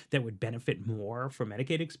 frankly, that would benefit more from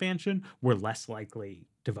Medicaid expansion were less likely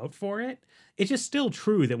to vote for it. It's just still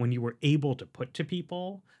true that when you were able to put to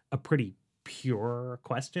people a pretty pure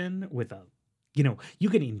question with you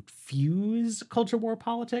can infuse culture war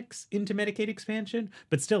politics into Medicaid expansion,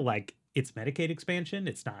 but still, like, it's Medicaid expansion,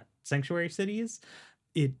 it's not sanctuary cities.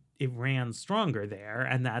 It ran stronger there,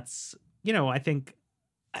 and that's, I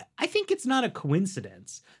think it's not a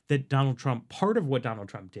coincidence that Donald Trump, part of what Donald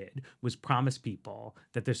Trump did was promise people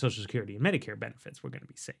that their Social Security and Medicare benefits were going to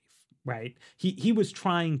be safe, right? He was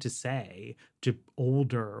trying to say to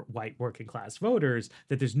older white working class voters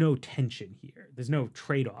that there's no tension here. There's no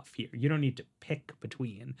trade-off here. You don't need to pick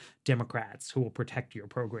between Democrats who will protect your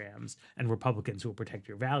programs and Republicans who will protect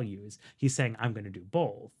your values. He's saying, I'm going to do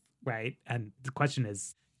both, right? And the question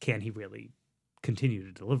is, can he really continue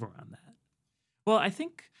to deliver on that? Well, I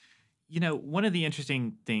think, one of the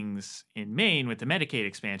interesting things in Maine with the Medicaid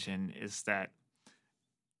expansion is that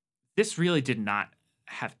this really did not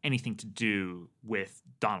have anything to do with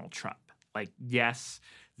Donald Trump. Like, yes,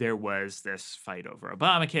 there was this fight over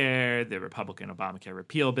Obamacare. The Republican Obamacare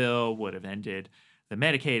repeal bill would have ended the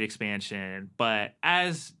Medicaid expansion. But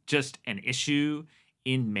as just an issue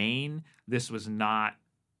in Maine, this was not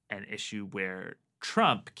an issue where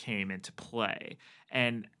Trump came into play.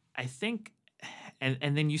 And I think...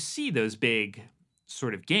 And then you see those big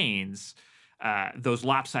sort of gains, those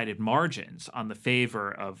lopsided margins on the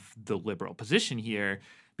favor of the liberal position here,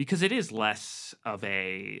 because it is less of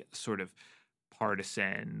a sort of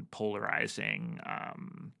partisan, polarizing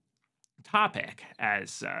topic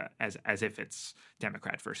as if it's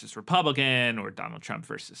Democrat versus Republican or Donald Trump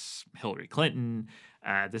versus Hillary Clinton.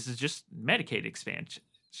 This is just Medicaid expansion,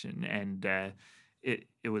 and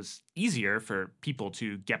it was easier for people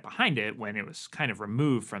to get behind it when it was kind of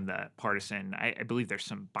removed from the partisan. I believe there's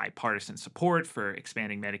some bipartisan support for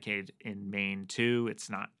expanding Medicaid in Maine, too. It's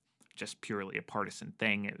not just purely a partisan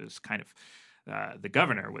thing. It was kind of the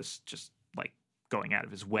governor was just, like, going out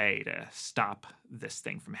of his way to stop this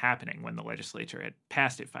thing from happening when the legislature had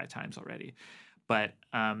passed it 5 times already. But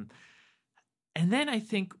and then I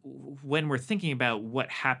think when we're thinking about what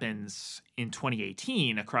happens in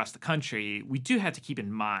 2018 across the country, we do have to keep in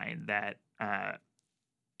mind that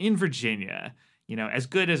in Virginia, as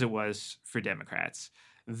good as it was for Democrats,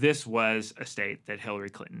 this was a state that Hillary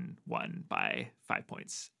Clinton won by 5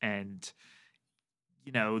 points. And,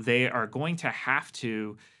 they are going to have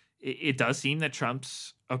to, it does seem that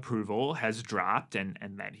Trump's approval has dropped and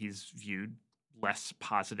that he's viewed less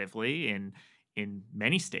positively in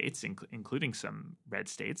many states, including some red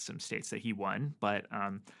states, some states that he won, but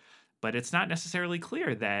it's not necessarily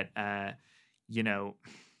clear that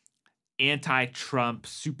anti-Trump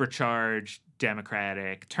supercharged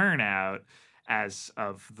Democratic turnout as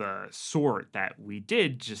of the sort that we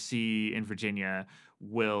did just see in Virginia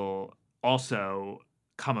will also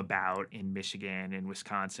come about in Michigan and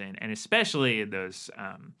Wisconsin, and especially in those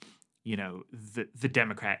the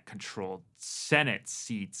Democrat-controlled Senate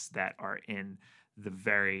seats that are in the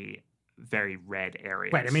very, very red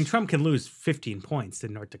areas. Right. I mean, Trump can lose 15 points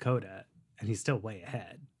in North Dakota, and he's still way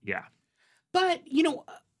ahead. Yeah. But,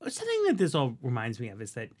 something that this all reminds me of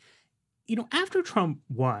is that, after Trump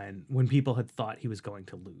won, when people had thought he was going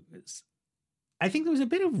to lose, I think there was a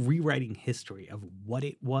bit of rewriting history of what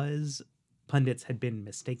it was pundits had been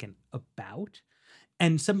mistaken about.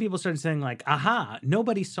 And some people started saying, like, aha,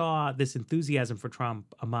 nobody saw this enthusiasm for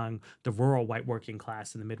Trump among the rural white working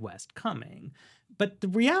class in the Midwest coming. But the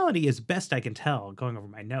reality, as best I can tell, going over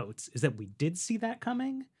my notes, is that we did see that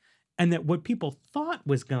coming. And that what people thought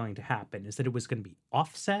was going to happen is that it was going to be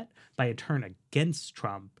offset by a turn against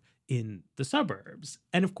Trump in the suburbs.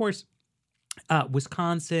 And of course,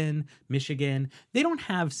 Wisconsin, Michigan, they don't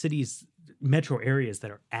have cities, metro areas that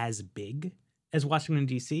are as big as Washington,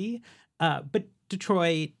 D.C., but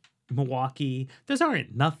Detroit, Milwaukee, those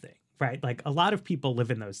aren't nothing, right? Like a lot of people live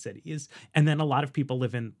in those cities, and then a lot of people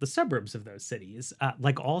live in the suburbs of those cities.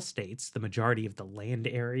 Like all states, the majority of the land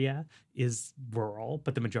area is rural,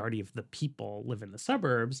 but the majority of the people live in the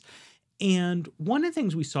suburbs. And one of the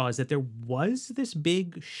things we saw is that there was this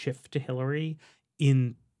big shift to Hillary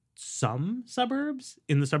in some suburbs,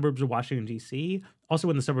 in the suburbs of Washington, D.C.,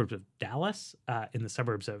 also in the suburbs of Dallas, in the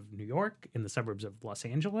suburbs of New York, in the suburbs of Los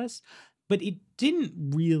Angeles. But it didn't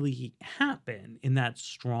really happen in that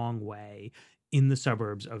strong way in the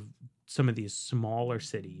suburbs of some of these smaller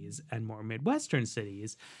cities and more Midwestern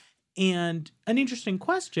cities. And an interesting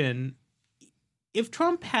question, if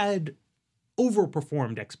Trump had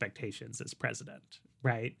overperformed expectations as president,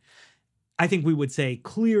 right? I think we would say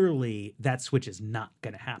clearly that switch is not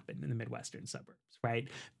going to happen in the Midwestern suburbs, right?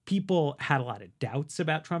 People had a lot of doubts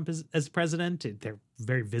about Trump as president. They're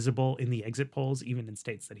very visible in the exit polls, even in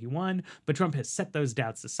states that he won. But Trump has set those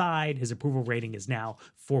doubts aside. His approval rating is now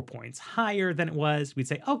 4 points higher than it was. We'd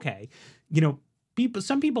say, okay,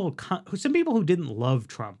 some people who didn't love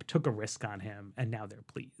Trump took a risk on him, and now they're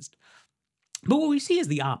pleased. But what we see is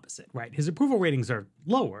the opposite, right? His approval ratings are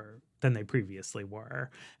lower than they previously were.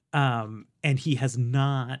 And he has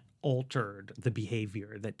not altered the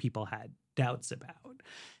behavior that people had doubts about.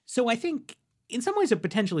 So I think in some ways a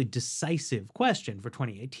potentially decisive question for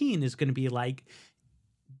 2018 is going to be like,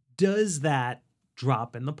 does that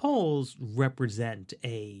drop in the polls represent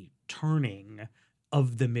a turning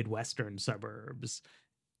of the Midwestern suburbs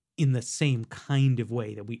in the same kind of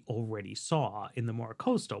way that we already saw in the more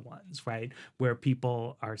coastal ones, right? Where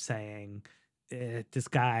people are saying, this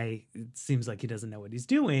guy, it seems like he doesn't know what he's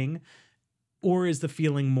doing. Or is the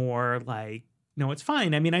feeling more like, no, it's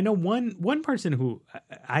fine? I mean, I know one person who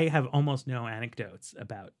I have almost no anecdotes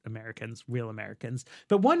about Americans, real Americans,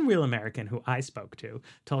 but one real American who I spoke to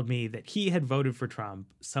told me that he had voted for Trump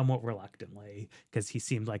somewhat reluctantly because he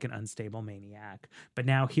seemed like an unstable maniac. But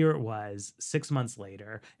now here it was 6 months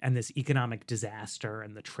later, and this economic disaster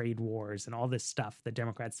and the trade wars and all this stuff that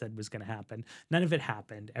Democrats said was going to happen, none of it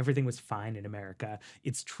happened. Everything was fine in America.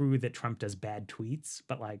 It's true that Trump does bad tweets,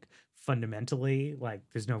 but like fundamentally, like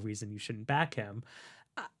there's no reason you shouldn't back him.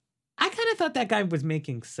 I kind of thought that guy was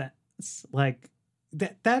making sense. Like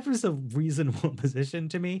that was a reasonable position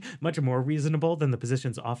to me, much more reasonable than the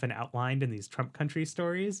positions often outlined in these Trump country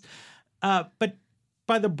stories. But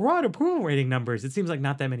by the broad approval rating numbers, it seems like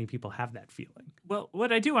not that many people have that feeling. Well,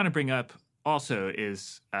 what I do want to bring up also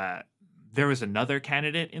is there was another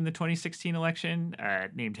candidate in the 2016 election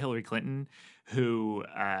named Hillary Clinton who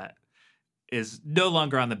is no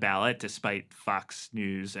longer on the ballot despite Fox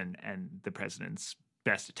News and the president's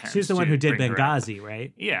best attempts. She's the one who did Benghazi,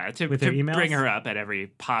 right? Yeah, to bring her up at every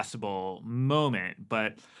possible moment.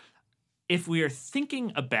 But if we are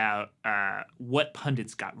thinking about what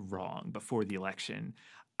pundits got wrong before the election,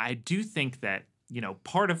 I do think that,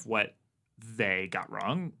 part of what they got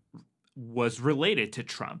wrong was related to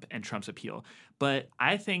Trump and Trump's appeal. But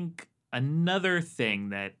I think another thing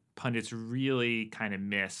that pundits really kind of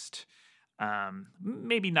missed,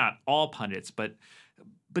 maybe not all pundits, but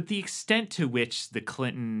the extent to which the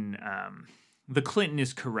Clinton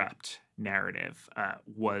is corrupt narrative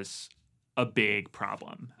was a big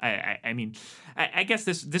problem. I mean, I guess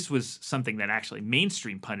this was something that actually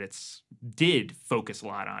mainstream pundits did focus a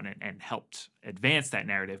lot on and helped advance that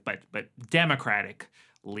narrative, but Democratic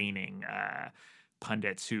leaning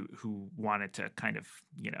pundits who wanted to kind of,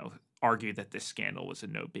 argue that this scandal was a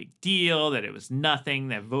no big deal, that it was nothing,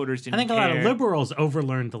 that voters didn't care. I think a lot of liberals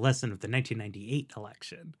overlearned the lesson of the 1998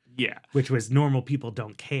 election. Yeah. Which was normal people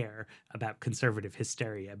don't care about conservative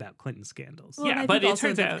hysteria about Clinton scandals. Well, yeah, but it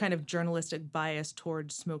turns out kind of journalistic bias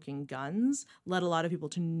towards smoking guns led a lot of people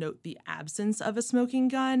to note the absence of a smoking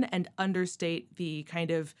gun and understate the kind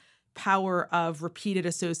of power of repeated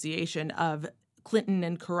association of Clinton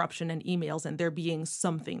and corruption and emails and there being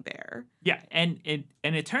something there. Yeah, and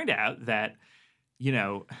it turned out that,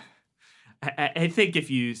 I think if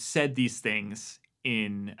you said these things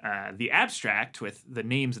in the abstract with the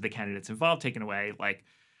names of the candidates involved taken away, like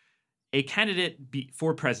a candidate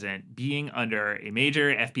for president being under a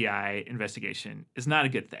major FBI investigation is not a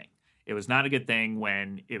good thing. It was not a good thing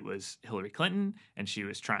when it was Hillary Clinton and she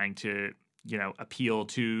was trying to, appeal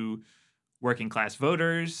to working class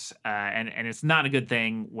voters, and it's not a good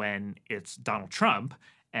thing when it's Donald Trump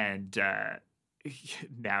and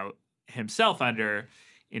now himself under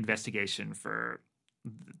investigation for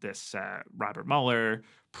this Robert Mueller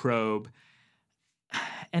probe.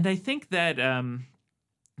 And I think that,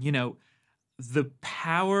 the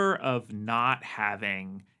power of not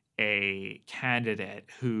having a candidate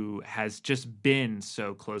who has just been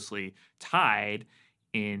so closely tied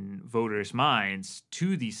in voters' minds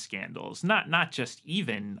to these scandals, not just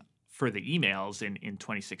even for the emails in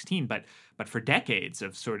 2016, but for decades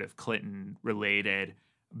of sort of Clinton-related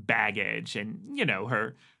baggage. And,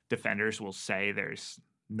 her defenders will say there's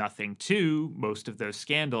nothing to most of those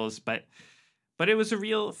scandals, but it was a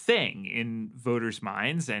real thing in voters'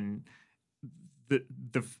 minds, and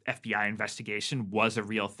the FBI investigation was a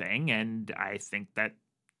real thing. And I think that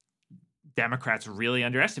Democrats really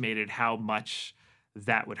underestimated how much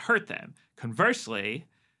that would hurt them. Conversely,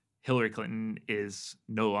 Hillary Clinton is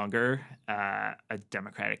no longer a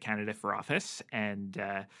Democratic candidate for office, and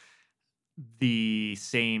the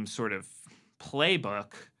same sort of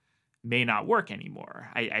playbook may not work anymore.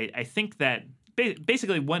 I think that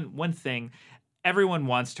basically one thing, everyone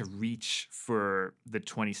wants to reach for the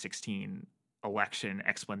 2016 election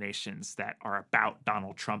explanations that are about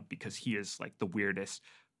Donald Trump because he is like the weirdest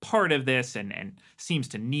part of this and seems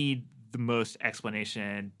to need the most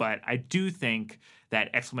explanation. But I do think that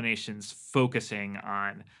explanations focusing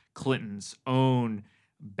on Clinton's own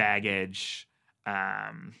baggage,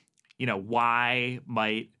 why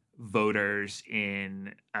might voters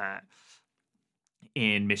in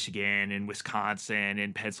Michigan, in Wisconsin,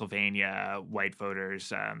 in Pennsylvania, white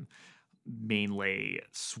voters mainly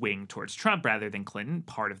swing towards Trump rather than Clinton.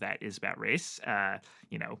 Part of that is about race. The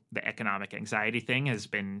economic anxiety thing has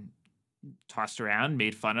been tossed around,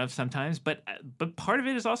 made fun of sometimes, but part of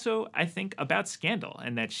it is also, I think, about scandal,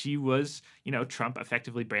 and that she was, Trump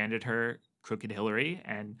effectively branded her Crooked Hillary,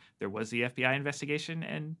 and there was the FBI investigation,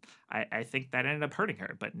 and I think that ended up hurting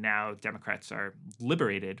her. But now Democrats are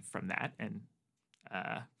liberated from that, and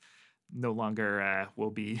no longer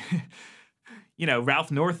will be,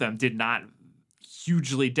 Ralph Northam did not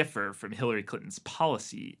hugely differ from Hillary Clinton's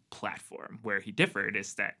policy platform. Where he differed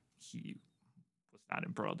is that he was not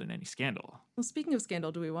embroiled in any scandal. Well, speaking of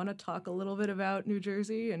scandal, do we want to talk a little bit about New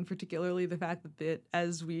Jersey, and particularly the fact that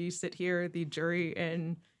as we sit here, the jury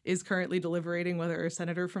is currently deliberating whether a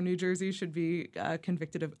senator from New Jersey should be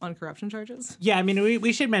convicted on corruption charges? Yeah, I mean,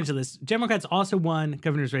 we should mention this. Democrats also won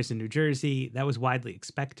governor's race in New Jersey. That was widely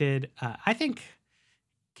expected. I think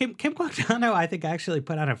Kim Guadagno, actually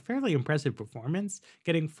put on a fairly impressive performance,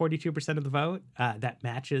 getting 42% of the vote. That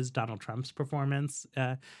matches Donald Trump's performance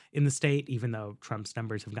in the state, even though Trump's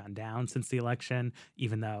numbers have gone down since the election,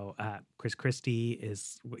 even though Chris Christie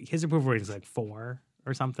his approval rating is like 4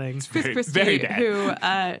 or something. Chris Christie, who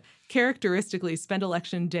characteristically spent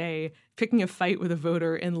election day picking a fight with a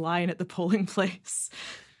voter in line at the polling place.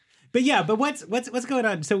 But what's going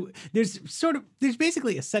on? So there's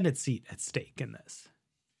basically a Senate seat at stake in this.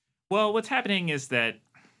 Well, what's happening is that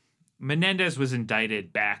Menendez was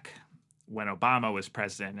indicted back when Obama was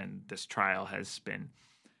president, and this trial has been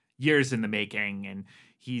years in the making, and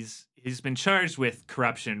he's been charged with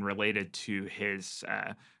corruption related to his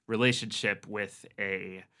relationship with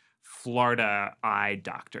a Florida eye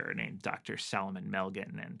doctor named Dr. Salomon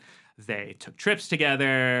Melgen, and they took trips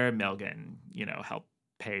together. Melgen, helped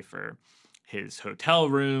pay for his hotel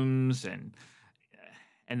rooms, and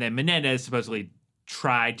then Menendez supposedly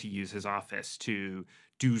tried to use his office to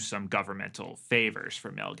do some governmental favors for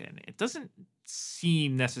Melgen. It doesn't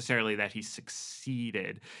seem necessarily that he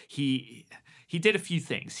succeeded. He did a few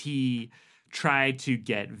things. He tried to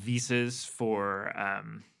get visas for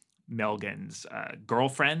Melgen's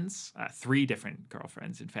girlfriends, 3 different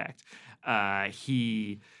girlfriends, in fact. But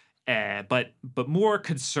more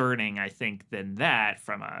concerning, I think, than that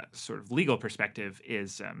from a sort of legal perspective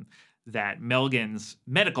is that Melgen's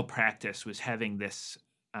medical practice was having this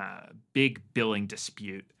big billing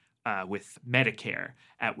dispute with Medicare,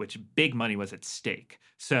 at which big money was at stake.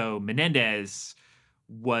 So Menendez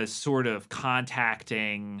was sort of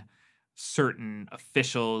contacting certain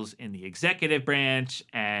officials in the executive branch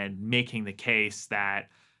and making the case that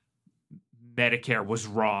Medicare was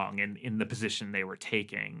wrong in the position they were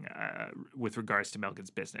taking with regards to Melgen's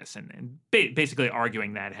business, and basically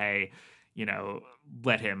arguing that, hey,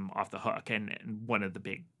 let him off the hook. And one of the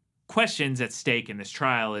big questions at stake in this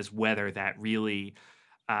trial is whether that really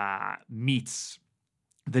meets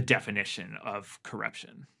the definition of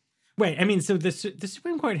corruption. Right. I mean, so the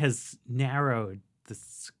Supreme Court has narrowed the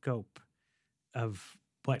scope of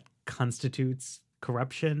what constitutes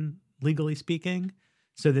corruption, legally speaking,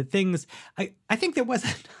 so that things, I think there was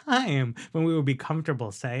a time when we would be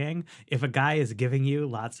comfortable saying, if a guy is giving you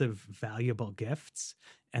lots of valuable gifts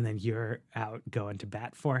and then you're out going to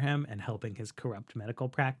bat for him and helping his corrupt medical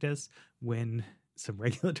practice win some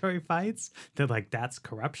regulatory fights, that's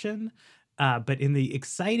corruption. But in the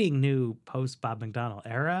exciting new post-Bob McDonnell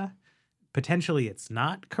era, potentially it's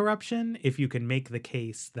not corruption if you can make the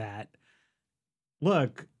case that,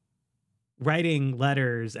 look, writing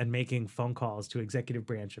letters and making phone calls to executive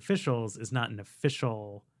branch officials is not an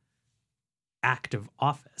official act of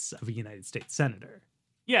office of a United States senator.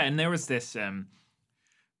 Yeah, and there was this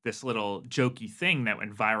this little jokey thing that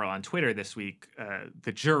went viral on Twitter this week.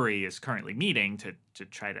 The jury is currently meeting to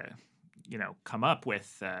try to, come up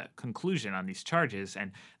with a conclusion on these charges,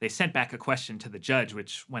 and they sent back a question to the judge,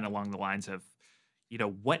 which went along the lines of,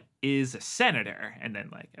 what is a senator? And then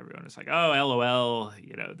everyone was like, oh, LOL,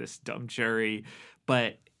 this dumb jury.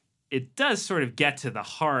 But it does sort of get to the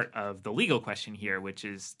heart of the legal question here, which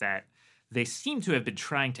is that they seem to have been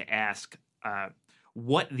trying to ask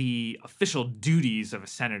what the official duties of a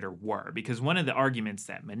senator were, because one of the arguments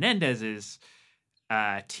that Menendez's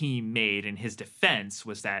team made in his defense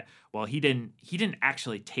was that, well, he didn't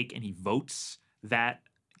actually take any votes that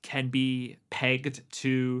can be pegged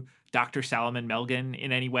to Dr. Salomon Melgen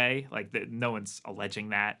in any way. No one's alleging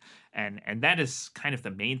that. And that is kind of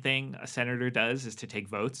the main thing a senator does, is to take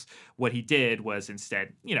votes. What he did was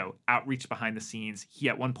instead, outreach behind the scenes. He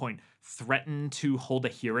at one point threatened to hold a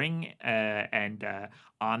hearing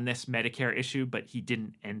on this Medicare issue, but he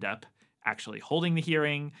didn't end up actually holding the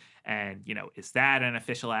hearing. And, is that an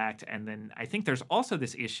official act? And then I think there's also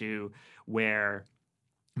this issue where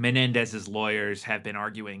Menendez's lawyers have been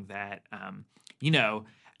arguing that,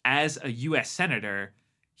 as a U.S. senator,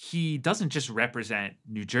 he doesn't just represent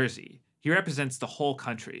New Jersey. He represents the whole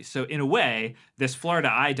country. So in a way, this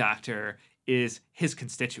Florida eye doctor is his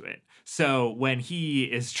constituent. So when he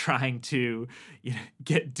is trying to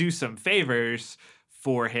do some favors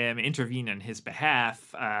for him, intervene on his behalf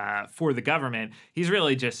for the government, he's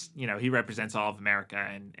really just, he represents all of America,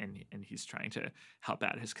 and he's trying to help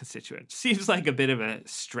out his constituent. Seems like a bit of a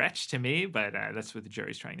stretch to me, but that's what the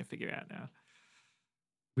jury's trying to figure out now.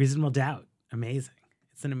 Reasonable doubt. Amazing.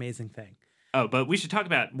 It's an amazing thing. Oh, but we should talk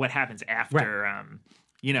about what happens after,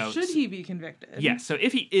 right. Should he be convicted? Yeah, so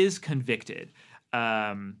if he is convicted,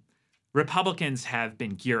 Republicans have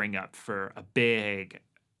been gearing up for a big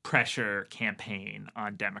pressure campaign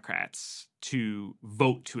on Democrats to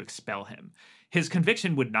vote to expel him. His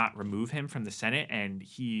conviction would not remove him from the Senate, and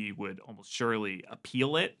he would almost surely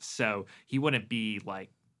appeal it. So he wouldn't be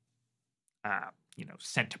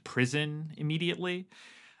sent to prison immediately.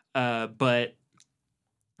 But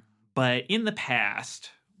in the past,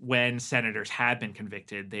 when senators have been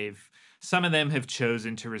convicted, some of them have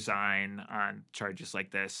chosen to resign on charges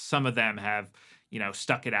like this. Some of them have,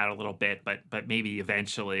 stuck it out a little bit, but maybe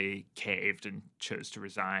eventually caved and chose to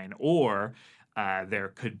resign. Or there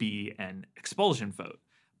could be an expulsion vote.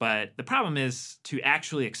 But the problem is, to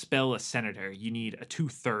actually expel a senator, you need a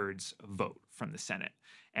 2/3 vote from the Senate.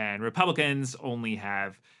 And Republicans only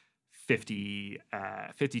have 52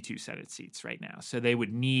 Senate seats right now. So they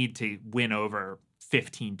would need to win over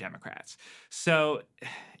 15 Democrats. So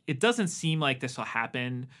it doesn't seem like this will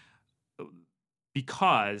happen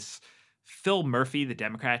because Phil Murphy, the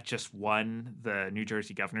Democrat, just won the New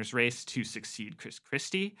Jersey governor's race to succeed Chris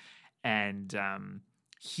Christie. And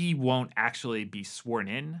he won't actually be sworn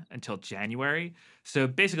in until January. So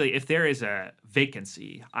basically, if there is a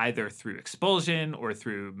vacancy, either through expulsion or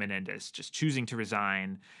through Menendez just choosing to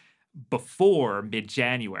resign before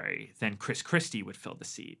mid-January, then Chris Christie would fill the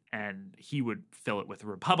seat, and he would fill it with a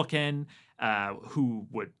Republican who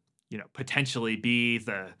would, potentially be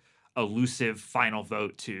the elusive final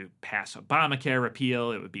vote to pass Obamacare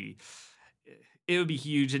repeal. It would be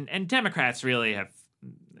huge, and Democrats really have.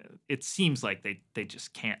 It seems like they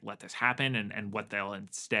just can't let this happen, and what they'll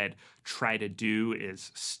instead try to do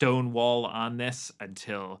is stonewall on this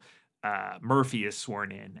until Murphy is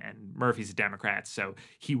sworn in, and Murphy's a Democrat, so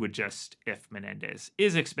he would just, if Menendez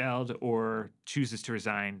is expelled or chooses to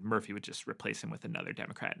resign, Murphy would just replace him with another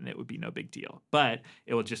Democrat, and it would be no big deal. But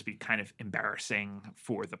it will just be kind of embarrassing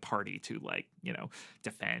for the party to,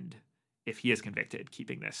 defend, if he is convicted,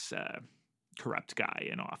 keeping this corrupt guy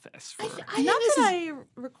in office.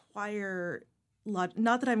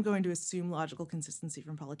 Not that I'm going to assume logical consistency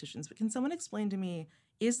from politicians, but can someone explain to me,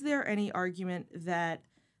 is there any argument that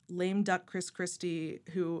lame duck Chris Christie,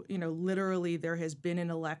 who, literally there has been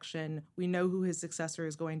an election, we know who his successor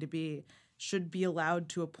is going to be, should be allowed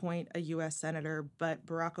to appoint a U.S. senator, but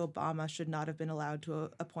Barack Obama should not have been allowed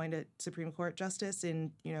to appoint a Supreme Court justice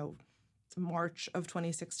in, March of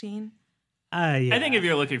 2016? I think if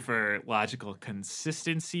you're looking for logical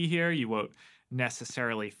consistency here, you won't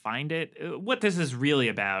necessarily find it. What this is really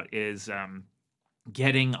about is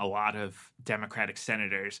getting a lot of Democratic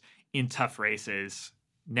senators in tough races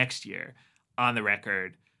next year on the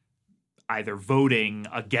record, either voting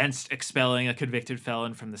against expelling a convicted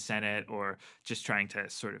felon from the Senate, or just trying to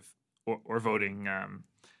sort of, or voting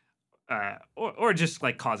or just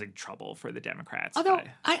like causing trouble for the Democrats. Although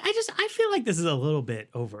I feel like this is a little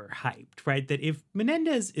bit overhyped, right? That if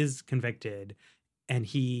Menendez is convicted and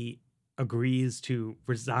he agrees to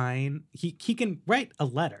resign, he can write a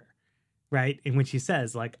letter, right, in which he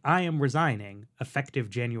says, like, I am resigning effective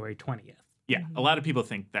January 20th. Yeah, a lot of people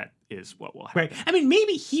think that is what will happen. Right. I mean,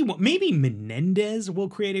 maybe Menendez will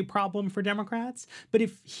create a problem for Democrats, but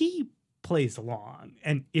if he plays along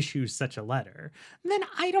and issues such a letter, then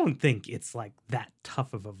I don't think it's like that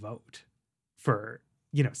tough of a vote for,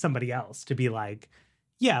 somebody else to be like,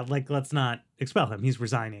 yeah, like, let's not expel him. He's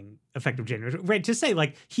resigning effective January. Right. To say,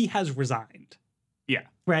 like, he has resigned. Yeah.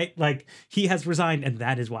 Right. Like, he has resigned, and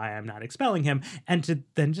that is why I'm not expelling him. And to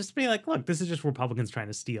then just be like, look, this is just Republicans trying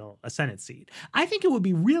to steal a Senate seat. I think it would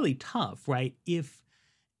be really tough, right, if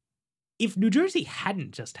New Jersey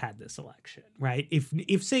hadn't just had this election, right? If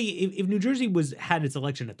New Jersey had its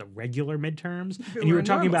election at the regular midterms, and you were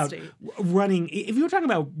talking about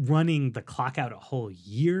running the clock out a whole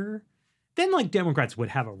year, then like Democrats would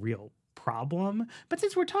have a real problem. But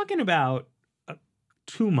since we're talking about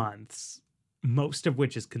 2 months, most of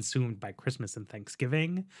which is consumed by Christmas and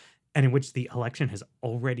Thanksgiving, and in which the election has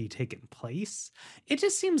already taken place, it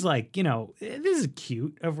just seems like, this is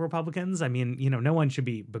cute of Republicans. I mean, no one should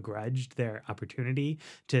be begrudged their opportunity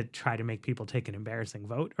to try to make people take an embarrassing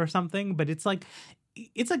vote or something. But it's like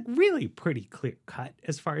really pretty clear cut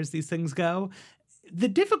as far as these things go. The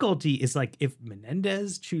difficulty is like if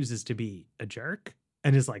Menendez chooses to be a jerk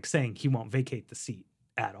and is like saying he won't vacate the seat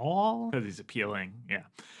at all. Because he's appealing. Yeah.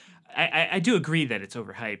 I do agree that it's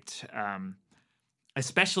overhyped,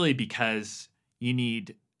 especially because you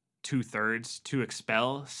need 2/3 to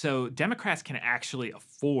expel. So Democrats can actually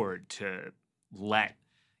afford to let,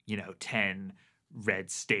 10 red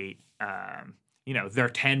state, their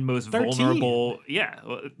 10 most 13. vulnerable. Yeah.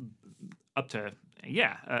 Up to,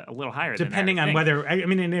 a little higher. Depending than that, on whether,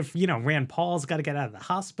 and if, Rand Paul's got to get out of the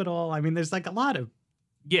hospital. I mean, there's like a lot of.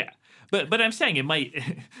 Yeah. But I'm saying it might,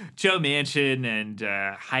 Joe Manchin and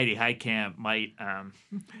Heidi Heitkamp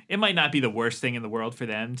it might not be the worst thing in the world for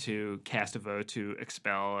them to cast a vote to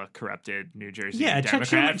expel a corrupted New Jersey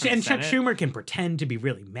Democrat Chuck Schumer can pretend to be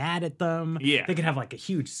really mad at them. Yeah. They could have like a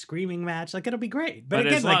huge screaming match. Like, it'll be great. But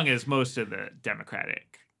again, as long as most of the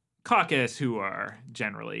Democratic caucus, who are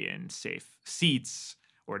generally in safe seats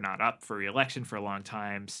or not up for re-election for a long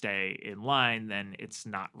time, stay in line, then it's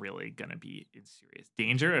not really going to be in serious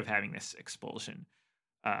danger of having this expulsion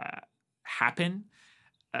happen.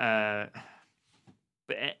 And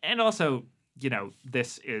also,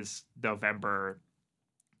 this is November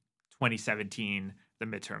 2017. The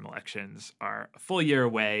midterm elections are a full year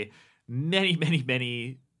away. Many, many,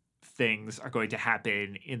 many things are going to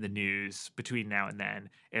happen in the news between now and then.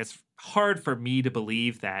 It's hard for me to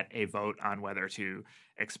believe that a vote on whether to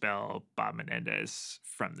expel Bob Menendez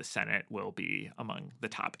from the Senate will be among the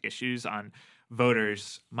top issues on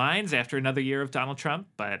voters' minds after another year of Donald Trump.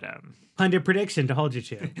 But pundit prediction to hold you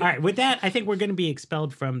to. All right, with that, I think we're going to be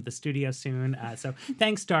expelled from the studio soon. So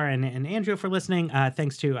thanks, Dar and Andrew, for listening.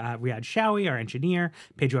 Thanks to Riyadh Shawi, our engineer,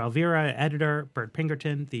 Pedro Elvira, editor, Bert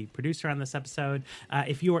Pinkerton, the producer on this episode.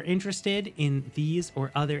 If you are interested in these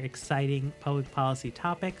or other exciting public policy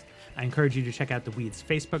topics, I encourage you to check out the Weeds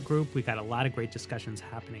Facebook group. We've got a lot of great discussions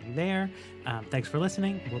happening there. Thanks for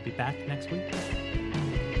listening. We'll be back next week.